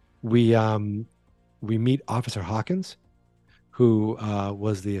 We meet Officer Hawkins, who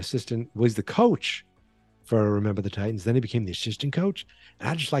was the coach for Remember the Titans. Then he became the assistant coach. And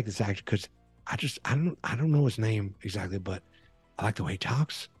I just like this actor because I don't know his name exactly, but I like the way he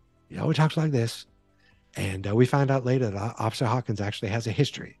talks. He always talks like this. And we find out later that Officer Hawkins actually has a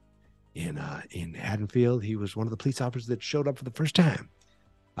history in Haddonfield. He was one of the police officers that showed up for the first time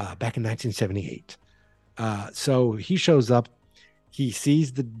back in 1978. So he shows up. He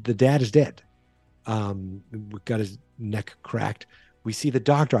sees the dad is dead. Got his neck cracked. We see the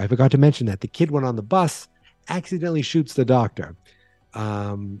doctor. I forgot to mention that the kid went on the bus, accidentally shoots the doctor.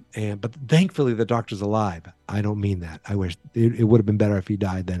 But thankfully the doctor's alive. I don't mean that. I wish it would have been better if he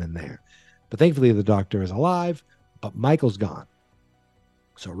died then and there. But thankfully the doctor is alive, but Michael's gone.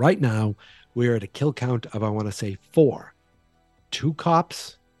 So right now we're at a kill count of, I want to say 4. 2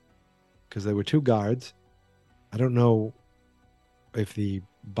 cops, because there were 2 guards. I don't know if the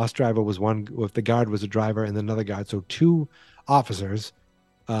bus driver was one, or if the guard was a driver and another guard. So 2 officers,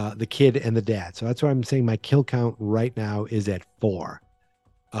 the kid and the dad. So that's why I'm saying my kill count right now is at 4.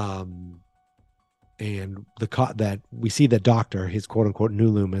 and that we see the doctor, his quote unquote new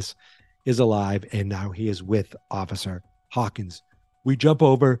Loomis, is alive, and now he is with Officer Hawkins. We jump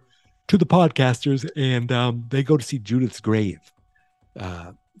over to the podcasters, and they go to see Judith's grave,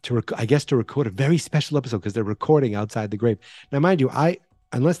 to record a very special episode because they're recording outside the grave. Now, mind you,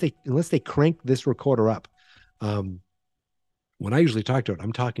 unless they crank this recorder up, when I usually talk to it,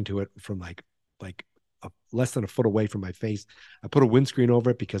 I'm talking to it from like less than a foot away from my face. I put a windscreen over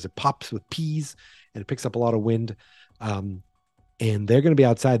it because it pops with peas and it picks up a lot of wind. And they're going to be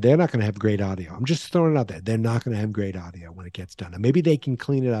outside. They're not going to have great audio. I'm just throwing it out there. They're not going to have great audio when it gets done. And maybe they can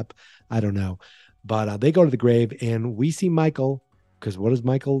clean it up. I don't know. But they go to the grave, and we see Michael, because what does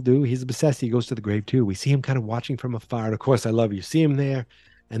Michael do? He's obsessed. He goes to the grave too. We see him kind of watching from afar. And of course, I love you. See him there.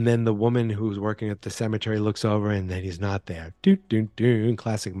 And then the woman who's working at the cemetery looks over, and then he's not there.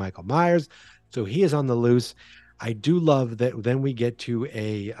 Classic Michael Myers. So he is on the loose. I do love that. Then we get to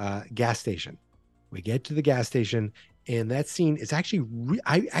a gas station. We get to the gas station. And that scene is actually,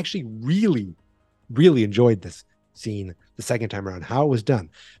 I actually really, really enjoyed this scene the second time around, how it was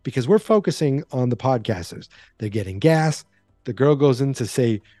done, because we're focusing on the podcasters. They're getting gas. The girl goes in to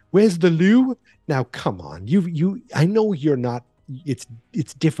say, "Where's the loo?" Now, come on, I know you're not. It's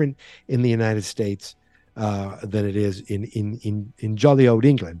different in the United States than it is in jolly old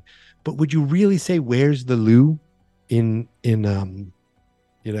England. But would you really say, "Where's the loo?" in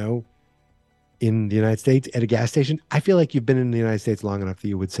the United States at a gas station? I feel like you've been in the United States long enough that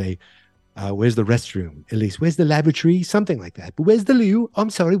you would say, where's the restroom? At least, where's the lavatory? Something like that. But where's the loo? I'm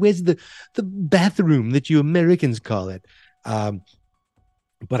sorry, where's the bathroom that you Americans call it?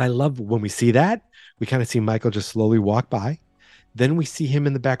 But I love when we see that. We kind of see Michael just slowly walk by. Then we see him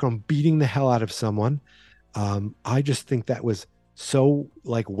in the background beating the hell out of someone. I just think that was so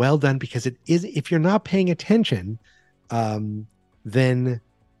well done, because it is, if you're not paying attention, then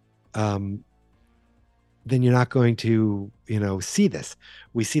you're not going to, see this.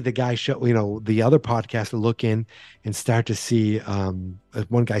 We see the guy the other podcaster look in and start to see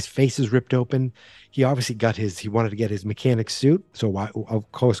one guy's face is ripped open. He obviously he wanted to get his mechanic suit. So why,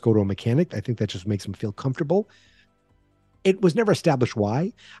 of course, go to a mechanic. I think that just makes him feel comfortable. It was never established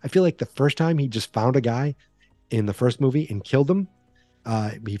why. I feel like the first time he just found a guy in the first movie and killed him.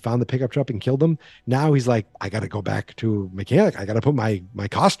 He found the pickup truck and killed him. Now he's like, I got to go back to a mechanic. I got to put my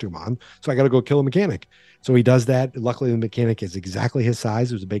costume on. So I got to go kill a mechanic. So he does that. Luckily, the mechanic is exactly his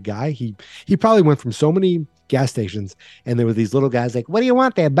size. He was a big guy. He probably went from so many gas stations, and there were these little guys like, "What do you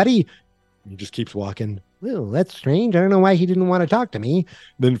want there, buddy?" And he just keeps walking. Well, that's strange. I don't know why he didn't want to talk to me.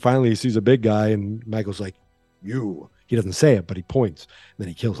 Then finally he sees a big guy, and Michael's like, "You." He doesn't say it, but he points. And then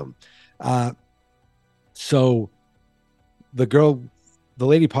he kills him. So the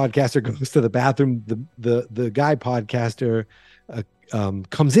lady podcaster goes to the bathroom. The guy podcaster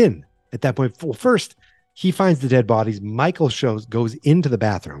comes in at that point. Well, first, he finds the dead bodies. Michael goes into the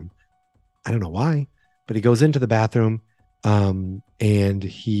bathroom. I don't know why, but he goes into the bathroom, and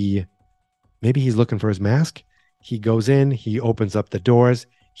maybe he's looking for his mask. He goes in. He opens up the doors.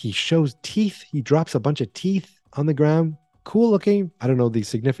 He shows teeth. He drops a bunch of teeth on the ground. Cool looking. I don't know the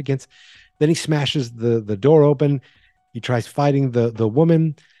significance. Then he smashes the door open. He tries fighting the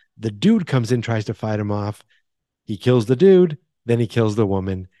woman. The dude comes in, tries to fight him off. He kills the dude. Then he kills the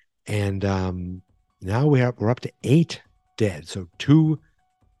woman. And now we're up to 8 dead. So 4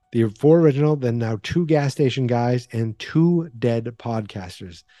 original, then now 2 gas station guys and 2 dead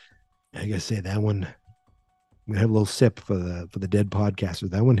podcasters. I gotta say that one, I'm gonna have a little sip for the dead podcasters.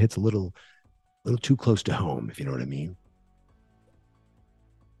 That one hits a little too close to home, if you know what I mean.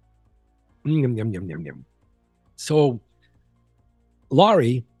 Yum, yum, yum, yum, yum. So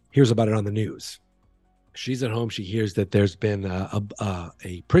Laurie hears about it on the news. She's at home. She hears that there's been a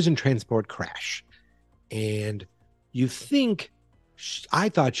prison transport crash. And you think, I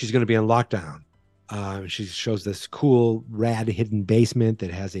thought she's going to be on lockdown. She shows this cool, rad hidden basement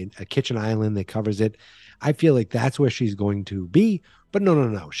that has a kitchen island that covers it. I feel like that's where she's going to be. But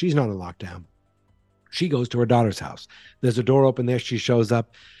no. She's not on lockdown. She goes to her daughter's house. There's a door open there. She shows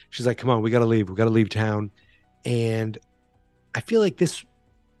up. She's like, "Come on, we got to leave. We got to leave town." And I feel like this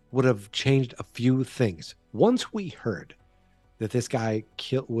would have changed a few things. Once we heard that this guy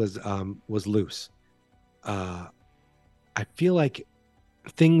was loose, I feel like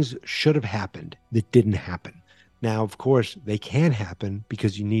things should have happened that didn't happen. Now, of course, they can happen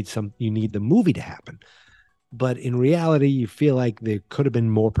because you need the movie to happen. But in reality, you feel like there could have been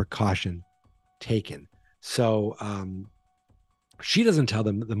more precaution taken. So She doesn't tell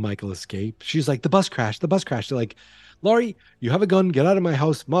them that Michael escaped. She's like, the bus crashed. They're like, Laurie, you have a gun. Get out of my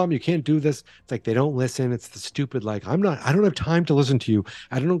house. Mom, you can't do this. It's like they don't listen. It's the stupid, like, I don't have time to listen to you.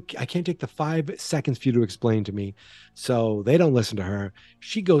 I can't take the 5 seconds for you to explain to me. So they don't listen to her.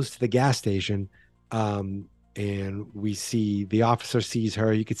 She goes to the gas station. And we see the officer sees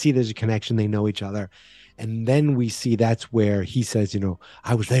her. You can see there's a connection. They know each other. And then we see that's where he says,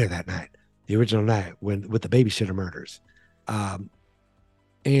 I was there that night, the original night with the babysitter murders.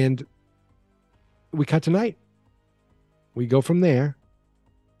 And we cut to night. We go from there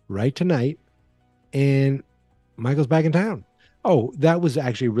right to night, and Michael's back in town. Oh, that was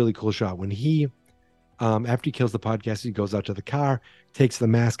actually a really cool shot when he, after he kills the podcast, he goes out to the car, takes the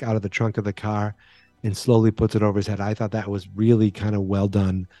mask out of the trunk of the car, and slowly puts it over his head. I thought that was really kind of well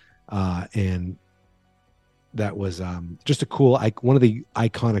done, and that was just a cool, one of the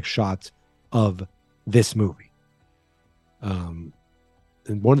iconic shots of this movie. And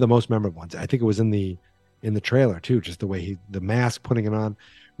one of the most memorable ones. I think it was in the trailer too, just the way the mask, putting it on,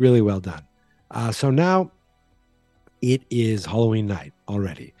 really well done. So now it is Halloween night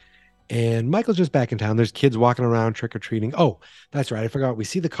already, and Michael's just back in town. There's kids walking around trick-or-treating. Oh, that's right, I forgot. We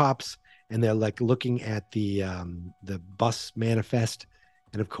see the cops, and they're like looking at the bus manifest,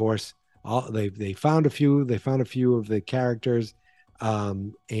 and of course, they found a few of the characters,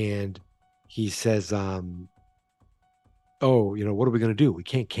 and he says, oh, what are we going to do? We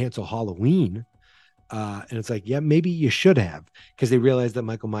can't cancel Halloween. And it's like, yeah, maybe you should have, because they realize that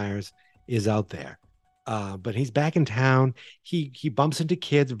Michael Myers is out there. But he's back in town. He bumps into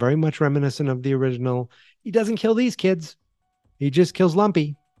kids, very much reminiscent of the original. He doesn't kill these kids. He just kills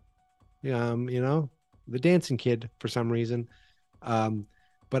Lumpy, the dancing kid for some reason.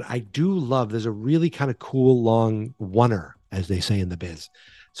 But I do love, there's a really kind of cool long oneer, as they say in the biz.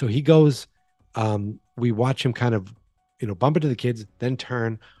 So he goes, we watch him kind of, bump into the kids, then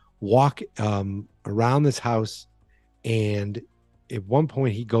turn, walk around this house, and at one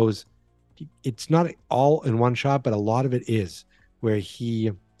point he goes, it's not all in one shot, but a lot of it is where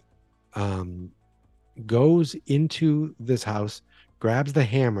he goes into this house, grabs the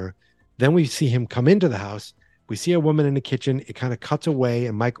hammer, then we see him come into the house, we see a woman in the kitchen, it kind of cuts away,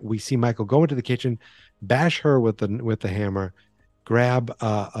 and we see Michael go into the kitchen, bash her with the hammer, grab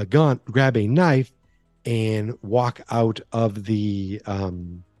a gun, grab a knife, and walk out of the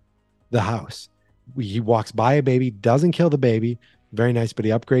house. He walks by a baby, doesn't kill the baby, very nice, but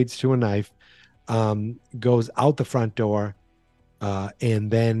he upgrades to a knife, goes out the front door, and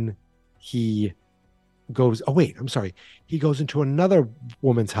then he goes, he goes into another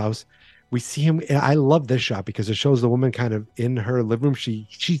woman's house. We see him, and I love this shot because it shows the woman kind of in her living room.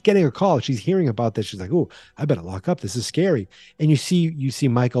 She's getting a call. She's hearing about this. She's like, oh, I better lock up. This is scary. And you see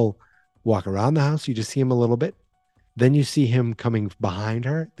Michael walk around the house. You just see him a little bit. Then you see him coming behind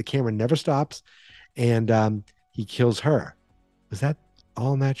her. The camera never stops, and he kills her. Was that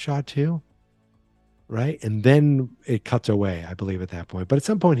all in that shot too? Right? And then it cuts away, I believe, at that point. But at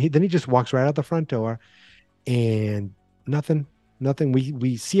some point, he just walks right out the front door, and nothing.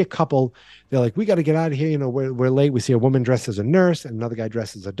 We see a couple. They're like, we got to get out of here. We're late. We see a woman dressed as a nurse, and another guy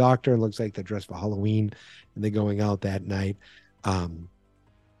dressed as a doctor, and looks like they're dressed for Halloween, and they're going out that night. I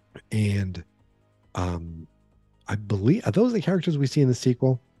believe, are those the characters we see in the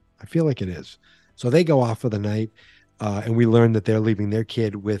sequel? I feel like it is. So they go off for the night, and we learn that they're leaving their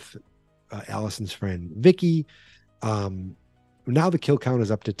kid with Allison's friend Vicky. Now the kill count is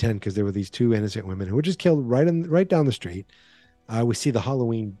up to 10 because there were these 2 innocent women who were just killed right down the street. We see the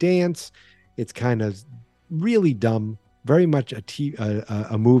Halloween dance. It's kind of really dumb, very much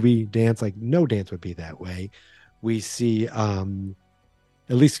a movie dance. Like no dance would be that way. We see,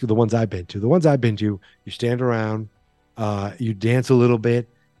 at least the ones I've been to. The ones I've been to, you stand around, you dance a little bit,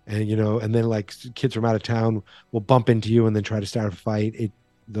 and and then like kids from out of town will bump into you and then try to start a fight.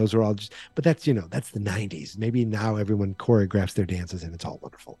 Those are all just, but that's that's the 90s. Maybe now everyone choreographs their dances and it's all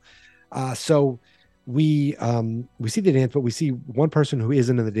wonderful. So we see the dance, but we see one person who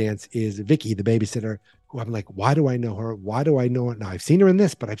isn't in the dance is Vicky, the babysitter, who I'm like, why do I know her? Why do I know her? Now I've seen her in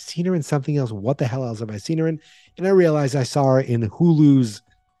this, but I've seen her in something else. What the hell else have I seen her in? And I realized I saw her in Hulu's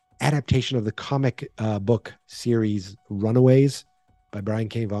adaptation of the comic book series Runaways by Brian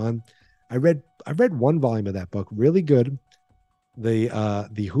K. Vaughan. I read one volume of that book, really good. The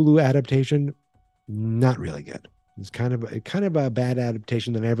Hulu adaptation, not really good. It's kind of a bad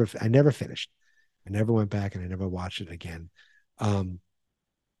adaptation that I never finished. I never went back and I never watched it again.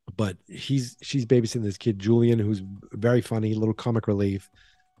 But she's babysitting this kid, Julian, who's very funny, little comic relief.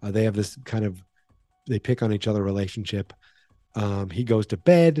 They have this kind of, they pick on each other relationship. He goes to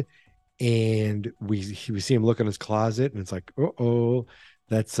bed and we see him look in his closet, and it's like, oh,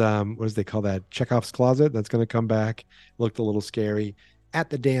 that's what does they call that? Chekhov's closet. That's going to come back. Looked a little scary. At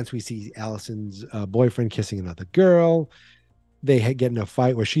the dance, we see Allison's boyfriend kissing another girl. They get in a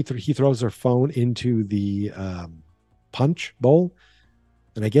fight where he throws her phone into the punch bowl.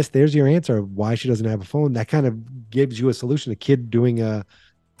 And I guess there's your answer of why she doesn't have a phone. That kind of gives you a solution. A kid doing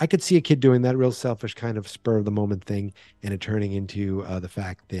I could see a kid doing that real selfish kind of spur of the moment thing, and it turning into the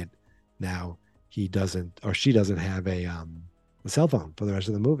fact that now he doesn't, or she doesn't have a cell phone for the rest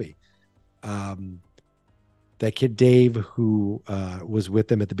of the movie. That kid Dave, who was with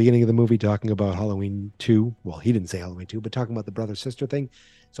them at the beginning of the movie talking about Halloween 2. Well, he didn't say Halloween 2, but talking about the brother-sister thing.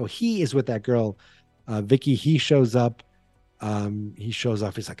 So he is with that girl, Vicky. He shows up. He shows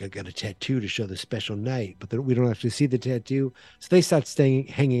off. He's like, I got a tattoo to show the special night, but we don't actually see the tattoo. So they start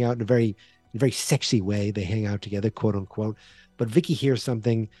hanging out in a very sexy way. They hang out together, quote unquote. But Vicky hears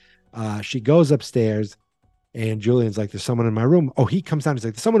something. She goes upstairs, and Julian's like, there's someone in my room. Oh, he comes down. He's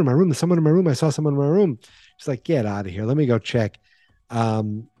like, there's someone in my room. There's someone in my room. I saw someone in my room. She's like, get out of here. Let me go check.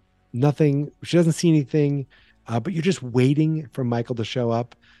 Nothing. She doesn't see anything, but you're just waiting for Michael to show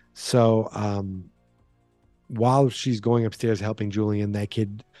up. So while she's going upstairs helping Julian, that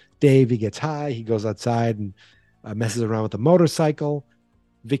kid, Dave, he gets high. He goes outside and messes around with the motorcycle.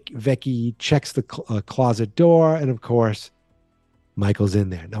 Vicky checks the closet door. And of course, Michael's in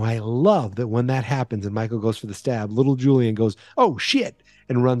there. Now, I love that when that happens and Michael goes for the stab, little Julian goes, oh, shit,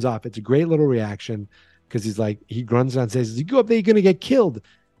 and runs off. It's a great little reaction because he's like, he grunts down and says, you go up there, you're going to get killed.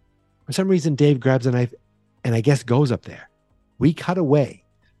 For some reason, Dave grabs a knife and I guess goes up there. We cut away,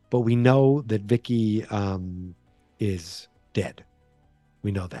 but we know that Vicky is dead.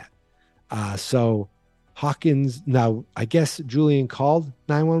 We know that. So Hawkins, now I guess Julian called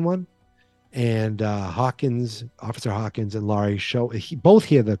 911. And Officer Hawkins and Laurie both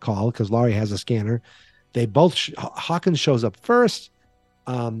hear the call because Laurie has a scanner. They both, Hawkins shows up first.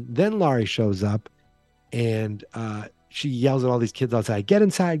 Then Laurie shows up and she yells at all these kids outside, get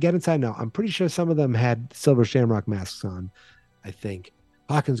inside, get inside. Now, I'm pretty sure some of them had silver shamrock masks on, I think.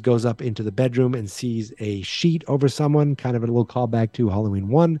 Hawkins goes up into the bedroom and sees a sheet over someone, kind of a little callback to Halloween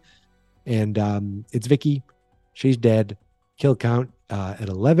 1. And it's Vicky. She's dead. Kill count at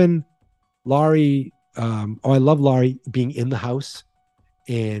 11. Laurie, I love Laurie being in the house,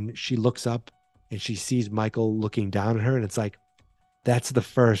 and she looks up and she sees Michael looking down at her, and it's like, that's the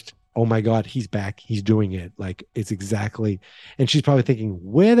first, oh my God, he's back. He's doing it. Like, it's exactly, and she's probably thinking,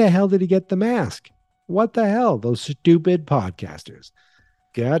 where the hell did he get the mask? What the hell? Those stupid podcasters.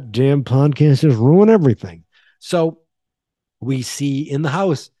 Goddamn podcasters ruin everything. So we see in the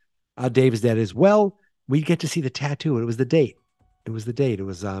house, Dave is dead as well. We get to see the tattoo. It was the date. It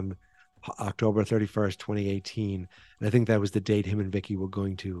was October 31st, 2018. And I think that was the date him and Vicky were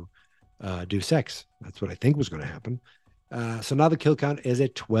going to do sex. That's what I think was going to happen. So now the kill count is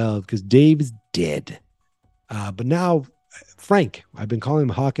at 12 because Dave is dead. But now Frank, I've been calling him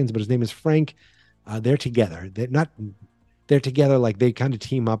Hawkins, but his name is Frank. They're together. They're together, like they kind of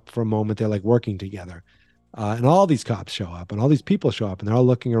team up for a moment. They're like working together. And all these cops show up and all these people show up and they're all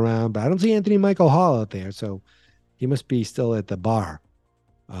looking around, but I don't see Anthony Michael Hall out there. So he must be still at the bar.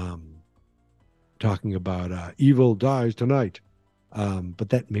 Talking about evil dies tonight.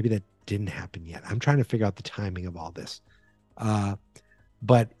 But maybe that didn't happen yet. I'm trying to figure out the timing of all this.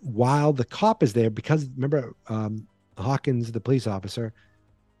 But while the cop is there, because remember, Hawkins, the police officer,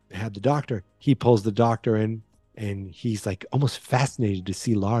 had the doctor, he pulls the doctor in and he's like almost fascinated to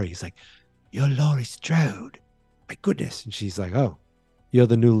see Laurie. He's like, you're Laurie Strode. My goodness. And she's like, oh, you're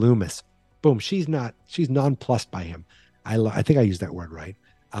the new Loomis. Boom. She's nonplussed by him. I think I used that word right.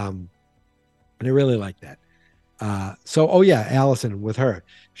 And I really like that. So Allison with her.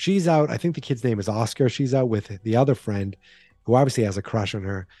 She's out. I think the kid's name is Oscar. She's out with the other friend who obviously has a crush on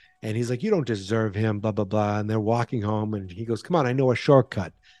her. And he's like, you don't deserve him, blah, blah, blah. And they're walking home and he goes, come on, I know a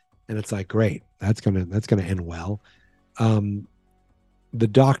shortcut. And it's like, great. That's going to end well. The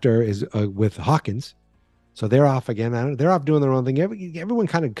doctor is with Hawkins. So they're off again. They're off doing their own thing. Everyone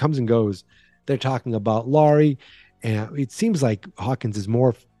kind of comes and goes. They're talking about Laurie. And it seems like Hawkins is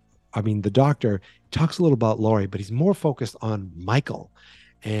more, the doctor talks a little about Laurie, but he's more focused on Michael.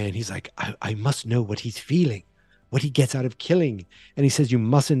 And he's like, I must know what he's feeling, what he gets out of killing. And he says, he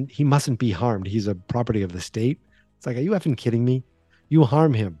mustn't be harmed. He's a property of the state. It's like, are you effing kidding me? You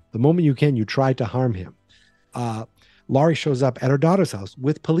harm him. The moment you can, you try to harm him. Laurie shows up at her daughter's house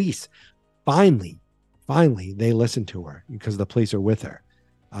with police. Finally, they listen to her because the police are with her.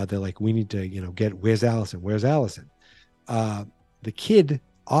 They're like, we need to, where's Allison? Where's Allison? The kid,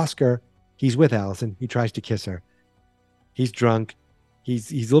 Oscar, he's with Allison. He tries to kiss her. He's drunk.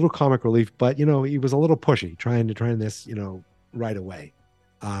 he's a little comic relief, but he was a little pushy, trying this, right away.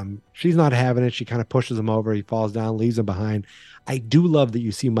 She's not having it. She kind of pushes him over. He falls down, leaves him behind. I do love that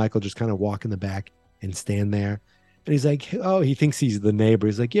you see Michael just kind of walk in the back and stand there. And he's like, oh, he thinks he's the neighbor.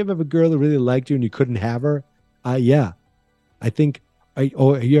 He's like, you ever have a girl who really liked you and you couldn't have her? Yeah. I think,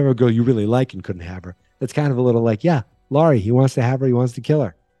 you ever have a girl you really like and couldn't have her? That's kind of a little like, yeah, Laurie, he wants to have her. He wants to kill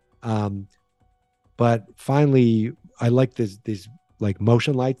her. But finally, I like these like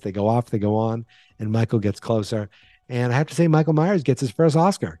motion lights. They go off, they go on, and Michael gets closer. And I have to say, Michael Myers gets his first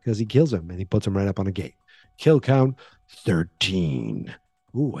Oscar because he kills him and he puts him right up on a gate. Kill count 13.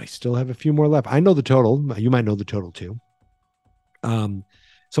 Ooh, I still have a few more left. I know the total. You might know the total too.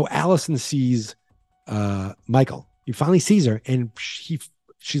 So Allison sees Michael. He finally sees her, and she's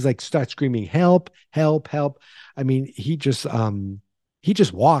like starts screaming, "Help! Help! Help!" I mean, he just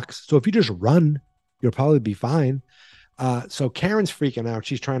walks. So if you just run, you'll probably be fine. So Karen's freaking out.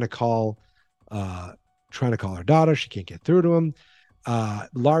 She's trying to call her daughter. She can't get through to him.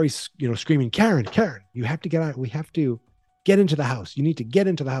 Laurie's, screaming, Karen, you have to get out. We have to get into the house. You need to get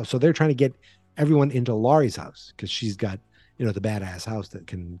into the house. So they're trying to get everyone into Laurie's house because she's got, the badass house that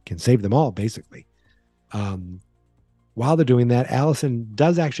can save them all, basically. While they're doing that, Allison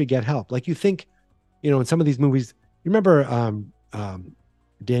does actually get help. Like you think, in some of these movies, you remember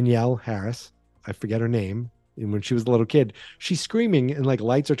Danielle Harris, I forget her name, and when she was a little kid, she's screaming and like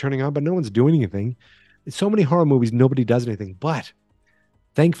lights are turning on, but no one's doing anything. In so many horror movies, nobody does anything. But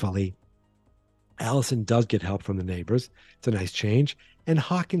thankfully, Allison does get help from the neighbors. It's a nice change. And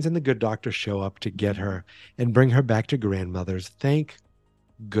Hawkins and the good doctor show up to get her and bring her back to grandmother's. Thank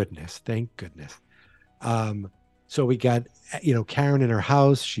goodness. Thank goodness. So we got, Karen in her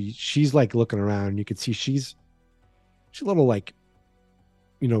house. She's like looking around. You can see she's a little like,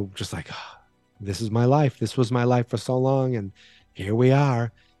 just like, oh, this is my life. This was my life for so long. And here we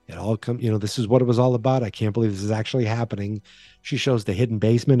are. It all comes, this is what it was all about. I can't believe this is actually happening. She shows the hidden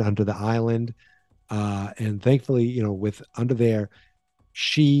basement under the island. And thankfully, with under there,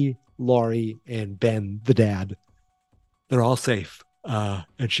 she, Laurie, and Ben, the dad, they're all safe.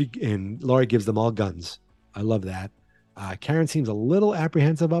 And Laurie gives them all guns. I love that. Karen seems a little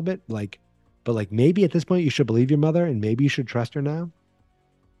apprehensive of it, but maybe at this point you should believe your mother and maybe you should trust her now.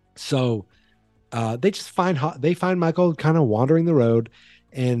 So they just find Michael kind of wandering the road,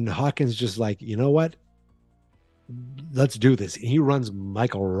 and Hawkins just like, you know what? Let's do this. And he runs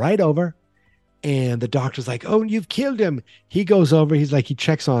Michael right over. And the doctor's like, oh, you've killed him. He goes over. He's like, he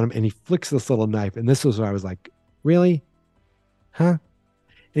checks on him and he flicks this little knife. And this was where I was like, really? Huh?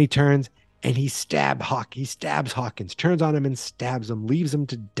 And he turns and he stabs Hawkins, turns on him and stabs him, leaves him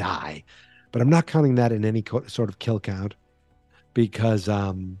to die. But I'm not counting that in any sort of kill count because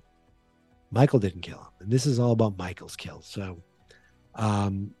Michael didn't kill him. And this is all about Michael's kill. So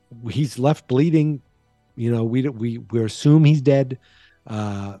he's left bleeding. We assume he's dead.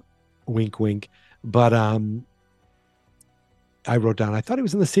 Wink, wink. But I wrote down, I thought he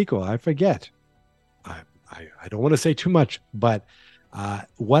was in the sequel. I forget. I don't want to say too much, but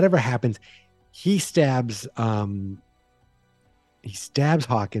whatever happens, he stabs Hawkins.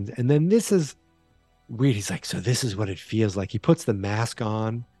 And then this is weird. He's like, so this is what it feels like. He puts the mask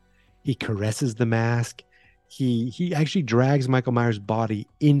on. He caresses the mask. He actually drags Michael Myers' body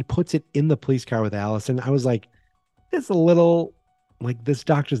in, puts it in the police car with Allison. I was like, it's a little like this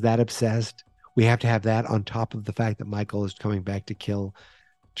doctor's that obsessed. We have to have that on top of the fact that Michael is coming back to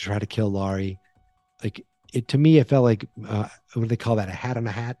try to kill Laurie. Like to me, it felt like, what do they call that? A hat on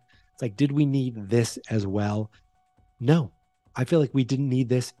a hat. It's like, did we need this as well? No, I feel like we didn't need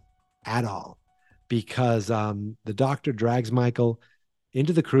this at all because the doctor drags Michael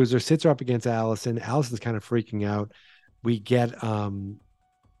into the cruiser, sits her up against Allison. Allison's kind of freaking out. We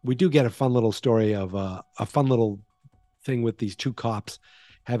do get a fun little story of a fun little thing with these two cops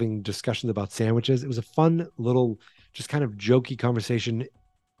having discussions about sandwiches. It was a fun little, just kind of jokey conversation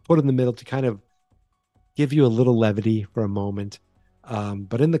put in the middle to kind of give you a little levity for a moment.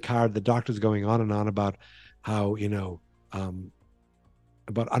 But in the car, the doctor's going on and on about how,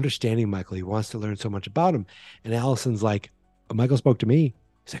 about understanding Michael. He wants to learn so much about him. And Allison's like, Michael spoke to me.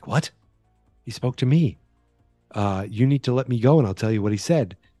 He's like, what? He spoke to me. You need to let me go and I'll tell you what he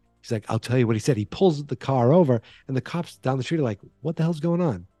said. He's like, I'll tell you what he said. He pulls the car over and the cops down the street are like, what the hell's going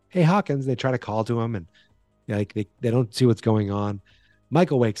on? Hey, Hawkins. They try to call to him and they don't see what's going on.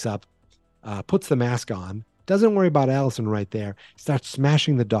 Michael wakes up, puts the mask on, doesn't worry about Allison right there, starts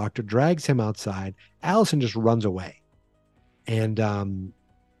smashing the doctor, drags him outside. Allison just runs away. And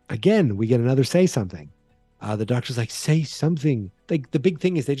again, we get another say something. The doctor's like, say something. The big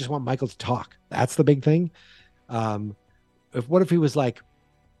thing is they just want Michael to talk. That's the big thing. what if he was like,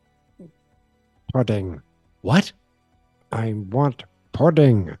 pudding? What? I want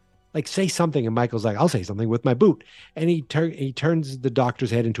pudding. Like, say something, and Michael's like, I'll say something with my boot. And he turns the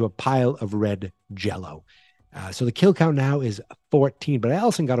doctor's head into a pile of red jello. So the kill count now is 14, but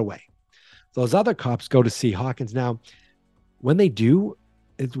Allison got away. Those other cops go to see Hawkins. Now, when they do,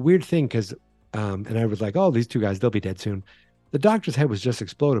 it's a weird thing because, and I was like, oh, these two guys, they'll be dead soon. The doctor's head was just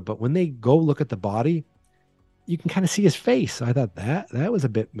exploded, but when they go look at the body, you can kind of see his face. So I thought that was a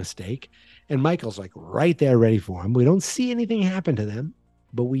bit mistake. And Michael's like right there ready for him. We don't see anything happen to them,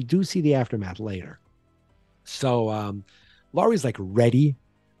 but we do see the aftermath later. So Laurie's like ready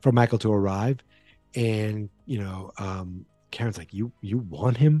for Michael to arrive. And, Karen's like, you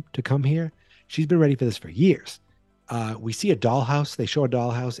want him to come here? She's been ready for this for years. We see a dollhouse. They show a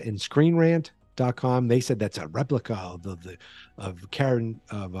dollhouse in ScreenRant.com. They said that's a replica of Karen,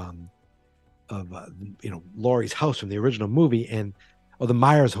 Laurie's house from the original movie, or the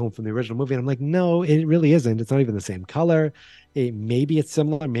Myers home from the original movie. And I'm like, no, it really isn't. It's not even the same color. Maybe it's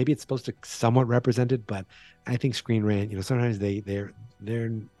similar. Maybe it's supposed to somewhat represent it, but I think Screen Rant, sometimes they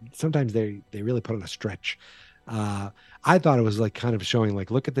really put on a stretch. I thought it was like kind of showing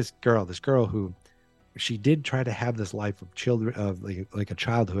like, look at this girl who she did try to have this life of children, of like a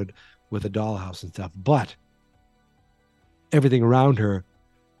childhood with a dollhouse and stuff, but everything around her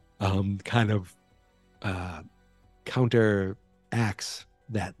kind of counteracts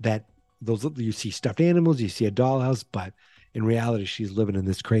that those. You see stuffed animals, you see a dollhouse, but in reality, she's living in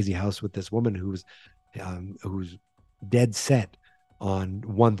this crazy house with this woman who's dead set on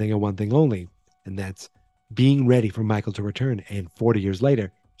one thing and one thing only, and that's being ready for Michael to return. And 40 years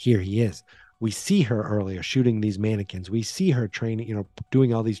later, here he is. We see her earlier shooting these mannequins. We see her training,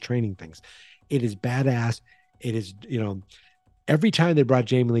 doing all these training things. It is badass. It is, every time they brought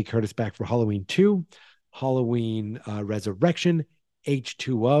Jamie Lee Curtis back for Halloween 2, Halloween Resurrection,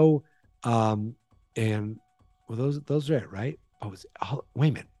 H2O, and well, those are it, right? Wait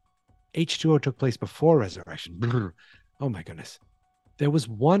a minute. H2O took place before Resurrection. Oh my goodness. There was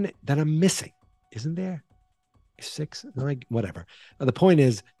one that I'm missing. Isn't there? 6? Like, whatever. The point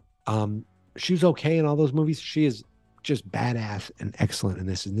is, she's okay in all those movies. She is just badass and excellent in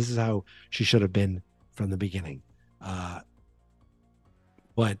this. And this is how she should have been from the beginning. While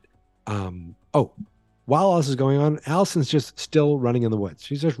all this is going on, Allison's just still running in the woods.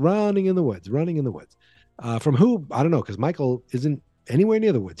 She's just running in the woods. From who? I don't know, because Michael isn't anywhere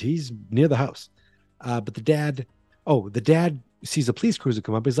near the woods. He's near the house. But the dad sees a police cruiser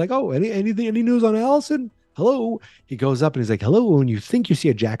come up. He's like, oh, any news on Allison? Hello. He goes up and he's like, hello. And you think you see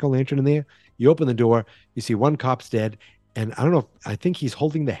a jack-o'-lantern in there. You open the door. You see one cop's dead. And I don't know. I think he's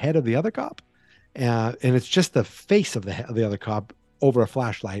holding the head of the other cop. And it's just the face of the other cop over a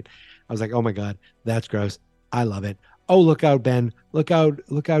flashlight. I was like, oh my God, that's gross. I love it. Oh, look out, Ben. Look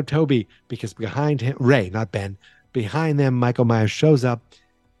out, Toby. Because behind him, Ray, not Ben, behind them, Michael Myers shows up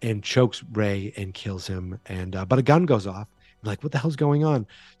and chokes Ray and kills him. And but a gun goes off. I'm like, what the hell's going on?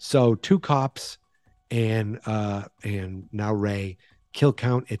 So 2 cops and now Ray. Kill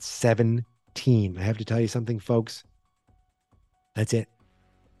count, it's 17. I have to tell you something, folks. That's it.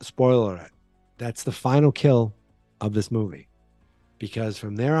 Spoiler alert. That's the final kill of this movie. Because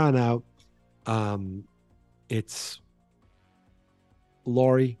from there on out, it's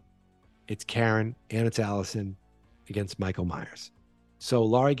Laurie, it's Karen, and it's Allison against Michael Myers. So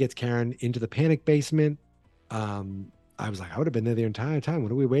Laurie gets Karen into the panic basement. I was like, I would have been there the entire time.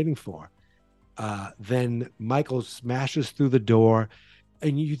 What are we waiting for? Then Michael smashes through the door,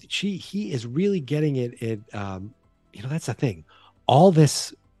 and he is really getting it. That's the thing. All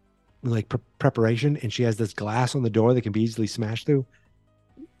this like preparation, and she has this glass on the door that can be easily smashed through.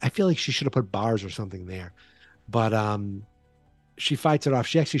 I feel like she should have put bars or something there, but she fights it off.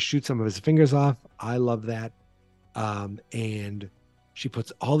 She actually shoots some of his fingers off. I love that. And she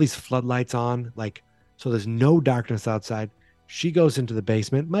puts all these floodlights on, like, so there's no darkness outside. She goes into the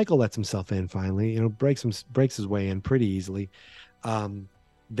basement. Michael lets himself in finally, breaks his way in pretty easily.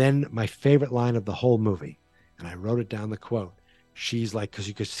 Then my favorite line of the whole movie, and I wrote it down, the quote. She's like, because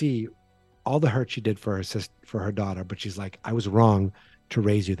you could see all the hurt she did for her daughter, but she's like, I was wrong to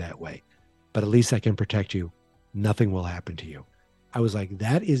raise you that way, but at least I can protect you. Nothing will happen to you. I was like,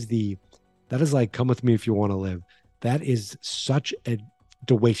 that is like, come with me if you want to live. That is such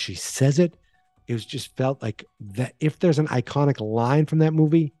the way she says it. It was just felt like that. If there's an iconic line from this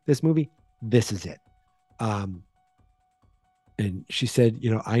movie, this is it. And she said,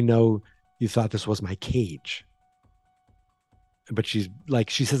 I know you thought this was my cage. But she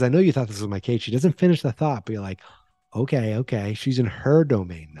says, I know you thought this was my cage. She doesn't finish the thought, but you're like, okay. She's in her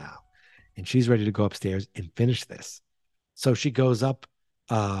domain now. And she's ready to go upstairs and finish this. So she goes up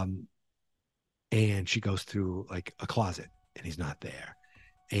and she goes through like a closet and he's not there.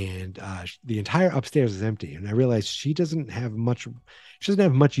 And the entire upstairs is empty. And I realized she doesn't have much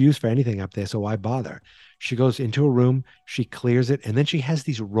use for anything up there. So why bother? She goes into a room, she clears it, and then she has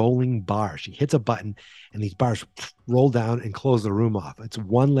these rolling bars. She hits a button and these bars roll down and close the room off. It's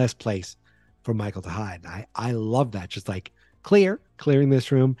one less place for Michael to hide. And I love that. Just like clearing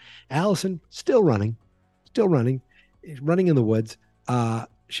this room. Allison still running in the woods.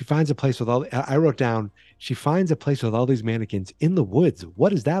 She finds a place with I wrote down, she finds a place with all these mannequins in the woods.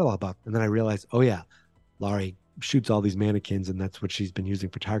 What is that all about? And then I realized, oh yeah, Laurie shoots all these mannequins and that's what she's been using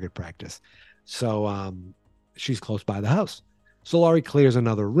for target practice. So she's close by the house. So Laurie clears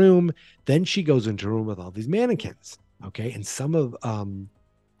another room. Then she goes into a room with all these mannequins. Okay. And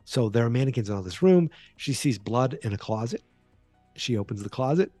so there are mannequins in all this room. She sees blood in a closet. She opens the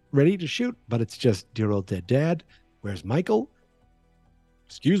closet, ready to shoot, but it's just dear old dead dad. Where's Michael?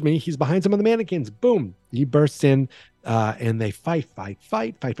 Excuse me, he's behind some of the mannequins. Boom. He bursts in and they fight.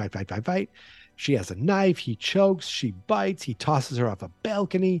 She has a knife. He chokes. She bites. He tosses her off a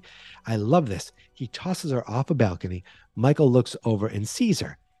balcony. I love this. He tosses her off a balcony. Michael looks over and sees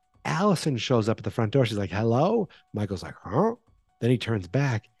her. Allison shows up at the front door. She's like, hello. Michael's like, huh? Then he turns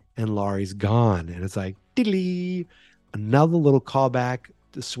back and Laurie's gone. And it's like, diddly. Another little callback,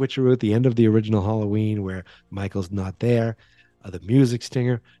 the switcheroo at the end of the original Halloween where Michael's not there. The music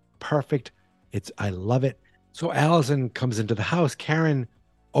stinger, perfect. I love it. So Allison comes into the house. Karen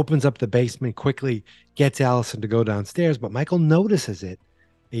opens up the basement quickly, gets Allison to go downstairs, but Michael notices it.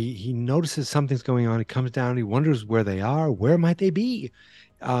 He notices something's going on. He comes down. He wonders where they are. Where might they be?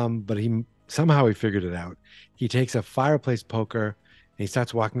 But somehow he figured it out. He takes a fireplace poker and he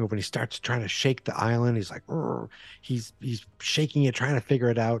starts walking over and he starts trying to shake the island. He's like, he's shaking it, trying to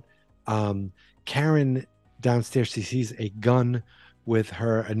figure it out. Karen downstairs, she sees a gun with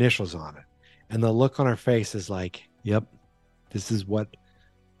her initials on it. And the look on her face is like, yep, this is what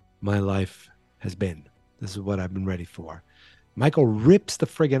my life has been. This is what I've been ready for. Michael rips the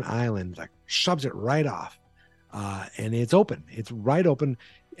friggin' island, like shoves it right off. And it's open. It's right open.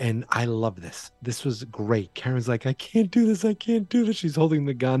 And I love this. This was great. Karen's like, I can't do this. I can't do this. She's holding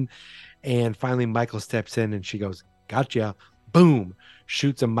the gun. And finally, Michael steps in and she goes, gotcha. Boom.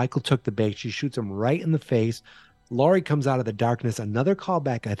 Shoots him. Michael took the bait. She shoots him right in the face. Laurie comes out of the darkness. Another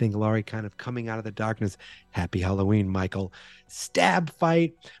callback, I think. Laurie kind of coming out of the darkness. Happy Halloween, Michael. Stab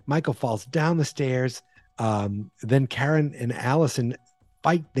fight. Michael falls down the stairs. Then Karen and Allison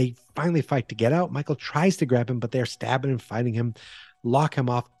fight. They finally fight to get out. Michael tries to grab him, but they're stabbing and fighting him. Lock him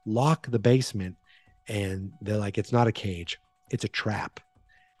off. Lock the basement. And they're like, it's not a cage. It's a trap.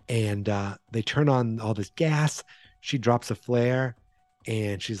 And they turn on all this gas. She drops a flare.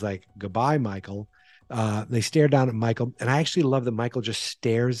 And she's like, goodbye, Michael. They stare down at Michael. And I actually love that Michael just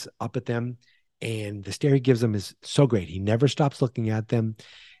stares up at them. And the stare he gives them is so great. He never stops looking at them.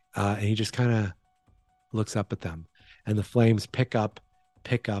 And he just kind of looks up at them. And the flames pick up.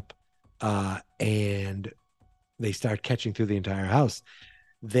 And they start catching through the entire house.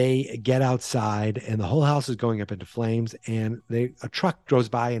 They get outside and the whole house is going up into flames. And a truck goes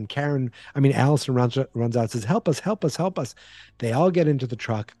by and Allison runs out and says, help us. They all get into the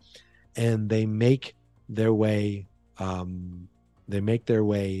truck and they make their way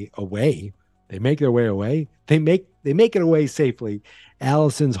away. They make it away safely.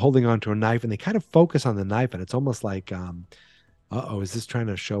 Allison's holding onto a knife and they kind of focus on the knife. And it's almost like, is this trying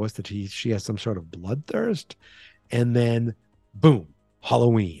to show us that she has some sort of bloodthirst? And then boom.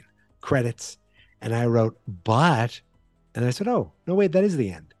 Halloween credits. And I wrote, and I said, oh, no, wait, that is the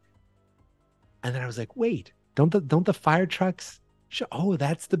end. And then I was like, wait, don't the fire trucks show? Oh,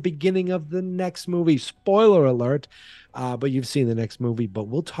 that's the beginning of the next movie. Spoiler alert. But you've seen the next movie, but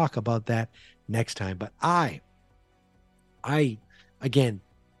we'll talk about that next time. But I again,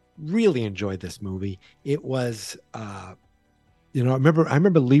 really enjoyed this movie. It was, I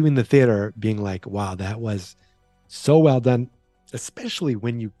remember leaving the theater being like, wow, that was so well done. Especially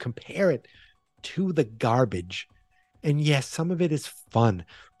when you compare it to the garbage. And yes, some of it is fun,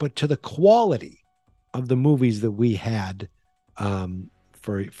 but to the quality of the movies that we had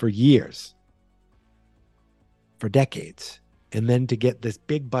for years, for decades. And then to get this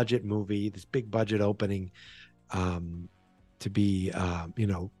big budget movie, this big budget opening to be,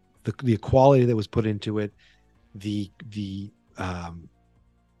 the quality that was put into it,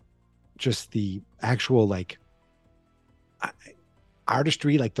 just the actual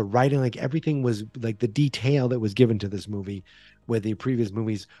artistry, like the writing, like everything was like the detail that was given to this movie where the previous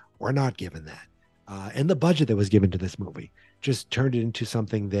movies were not given that. And the budget that was given to this movie just turned it into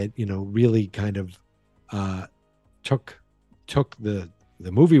something that, really kind of took took the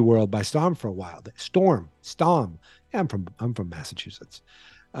movie world by storm for a while. Storm. Yeah, I'm from Massachusetts.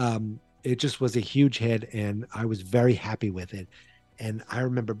 It just was a huge hit, and I was very happy with it. And I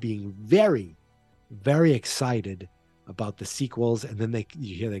remember being very, very excited about the sequels. And then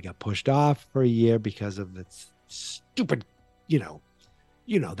you hear they got pushed off for a year because of that stupid,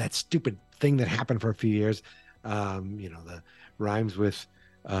 that stupid thing that happened for a few years. The rhymes with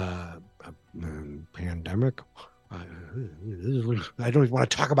pandemic. I don't even want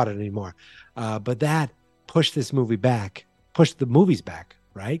to talk about it anymore. But that pushed the movies back,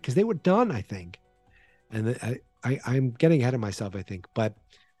 right? Because they were done, I think. And I'm getting ahead of myself, I think. But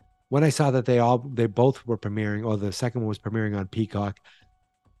when I saw that they both were premiering, or the second one was premiering on Peacock,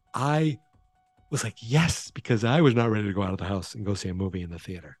 I was like, yes, because I was not ready to go out of the house and go see a movie in the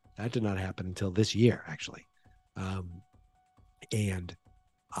theater. That did not happen until this year, actually. And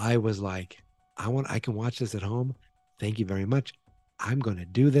I was like, I can watch this at home. Thank you very much. I'm going to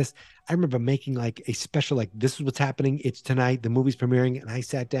do this. I remember making like a special, like, this is what's happening. It's tonight. The movie's premiering. And I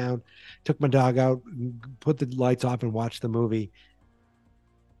sat down, took my dog out, put the lights off and watched the movie.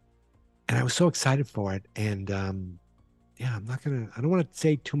 And I was so excited for it. And I don't want to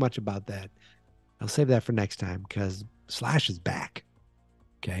say too much about that. I'll save that for next time because Slash is back.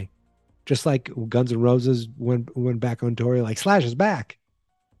 Okay. Just like Guns N' Roses went back on tour, like Slash is back.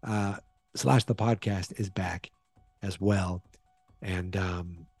 Slash the podcast is back as well. And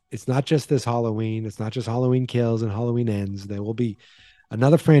it's not just this Halloween. It's not just Halloween Kills and Halloween Ends. There will be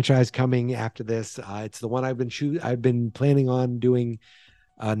another franchise coming after this. It's the one I've been planning on doing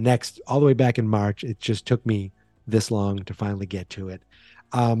next, all the way back in March. It just took me this long to finally get to it.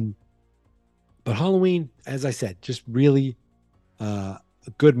 But Halloween, as I said, just really a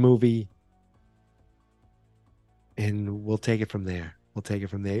good movie. And we'll take it from there.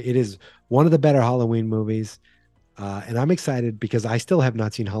 It is one of the better Halloween movies. And I'm excited because I still have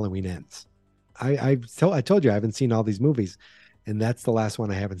not seen Halloween Ends. I told you I haven't seen all these movies, and that's the last one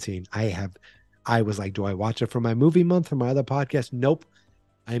I haven't seen. I was like, do I watch it for my movie month for my other podcast? Nope.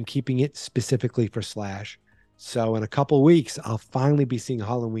 I am keeping it specifically for Slash. So in a couple weeks, I'll finally be seeing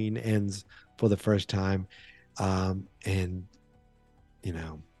Halloween Ends for the first time. And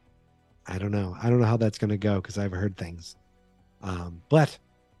I don't know how that's going to go because I've heard things. But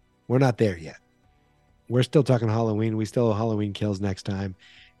we're not there yet. We're still talking Halloween. We still have Halloween Kills next time.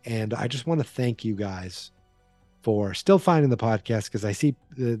 And I just want to thank you guys for still finding the podcast, because I see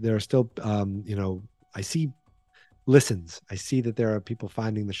there are still, I see listens. I see that there are people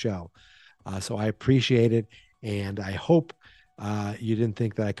finding the show. So I appreciate it. And I hope you didn't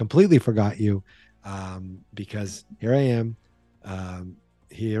think that I completely forgot you, because here I am.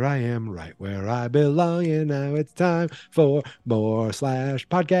 Here I am right where I belong. And now it's time for more Slash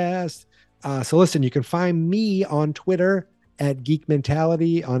podcast. So listen, you can find me on Twitter at Geek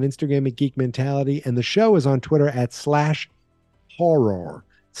Mentality, on Instagram at Geek Mentality, and the show is on Twitter at /horror.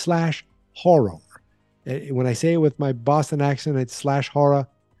 When I say it with my Boston accent, it's /horror,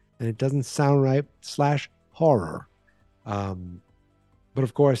 and it doesn't sound right, /horror. But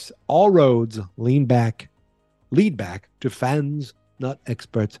of course, all roads lead back to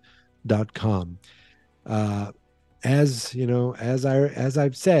fansnotexperts.com. As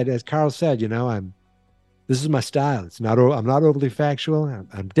Carl said, this is my style. I'm not overly factual.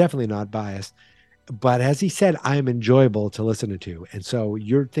 I'm definitely not biased, but as he said, I am enjoyable to listen to. And so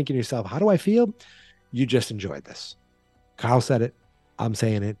you're thinking to yourself, how do I feel? You just enjoyed this. Carl said it. I'm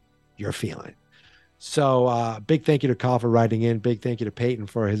saying it. You're feeling it. So big thank you to Carl for writing in. Big thank you to Peyton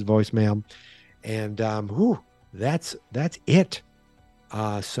for his voicemail. And that's it.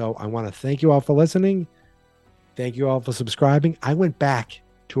 So I want to thank you all for listening. Thank you all for subscribing. I went back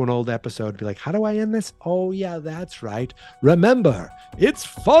to an old episode to be like, how do I end this? Oh, yeah, that's right. Remember, it's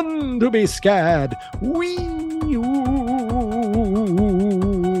fun to be scared.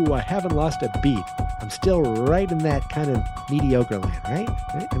 I haven't lost a beat. I'm still right in that kind of mediocre land, right?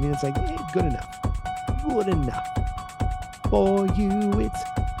 I mean, it's like, good enough. Good enough. For you, it's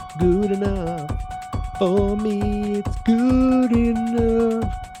good enough. For me, it's good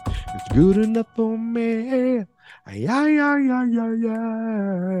enough. It's good enough for me. Yeah.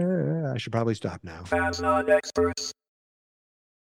 I should probably stop now. Fans not experts.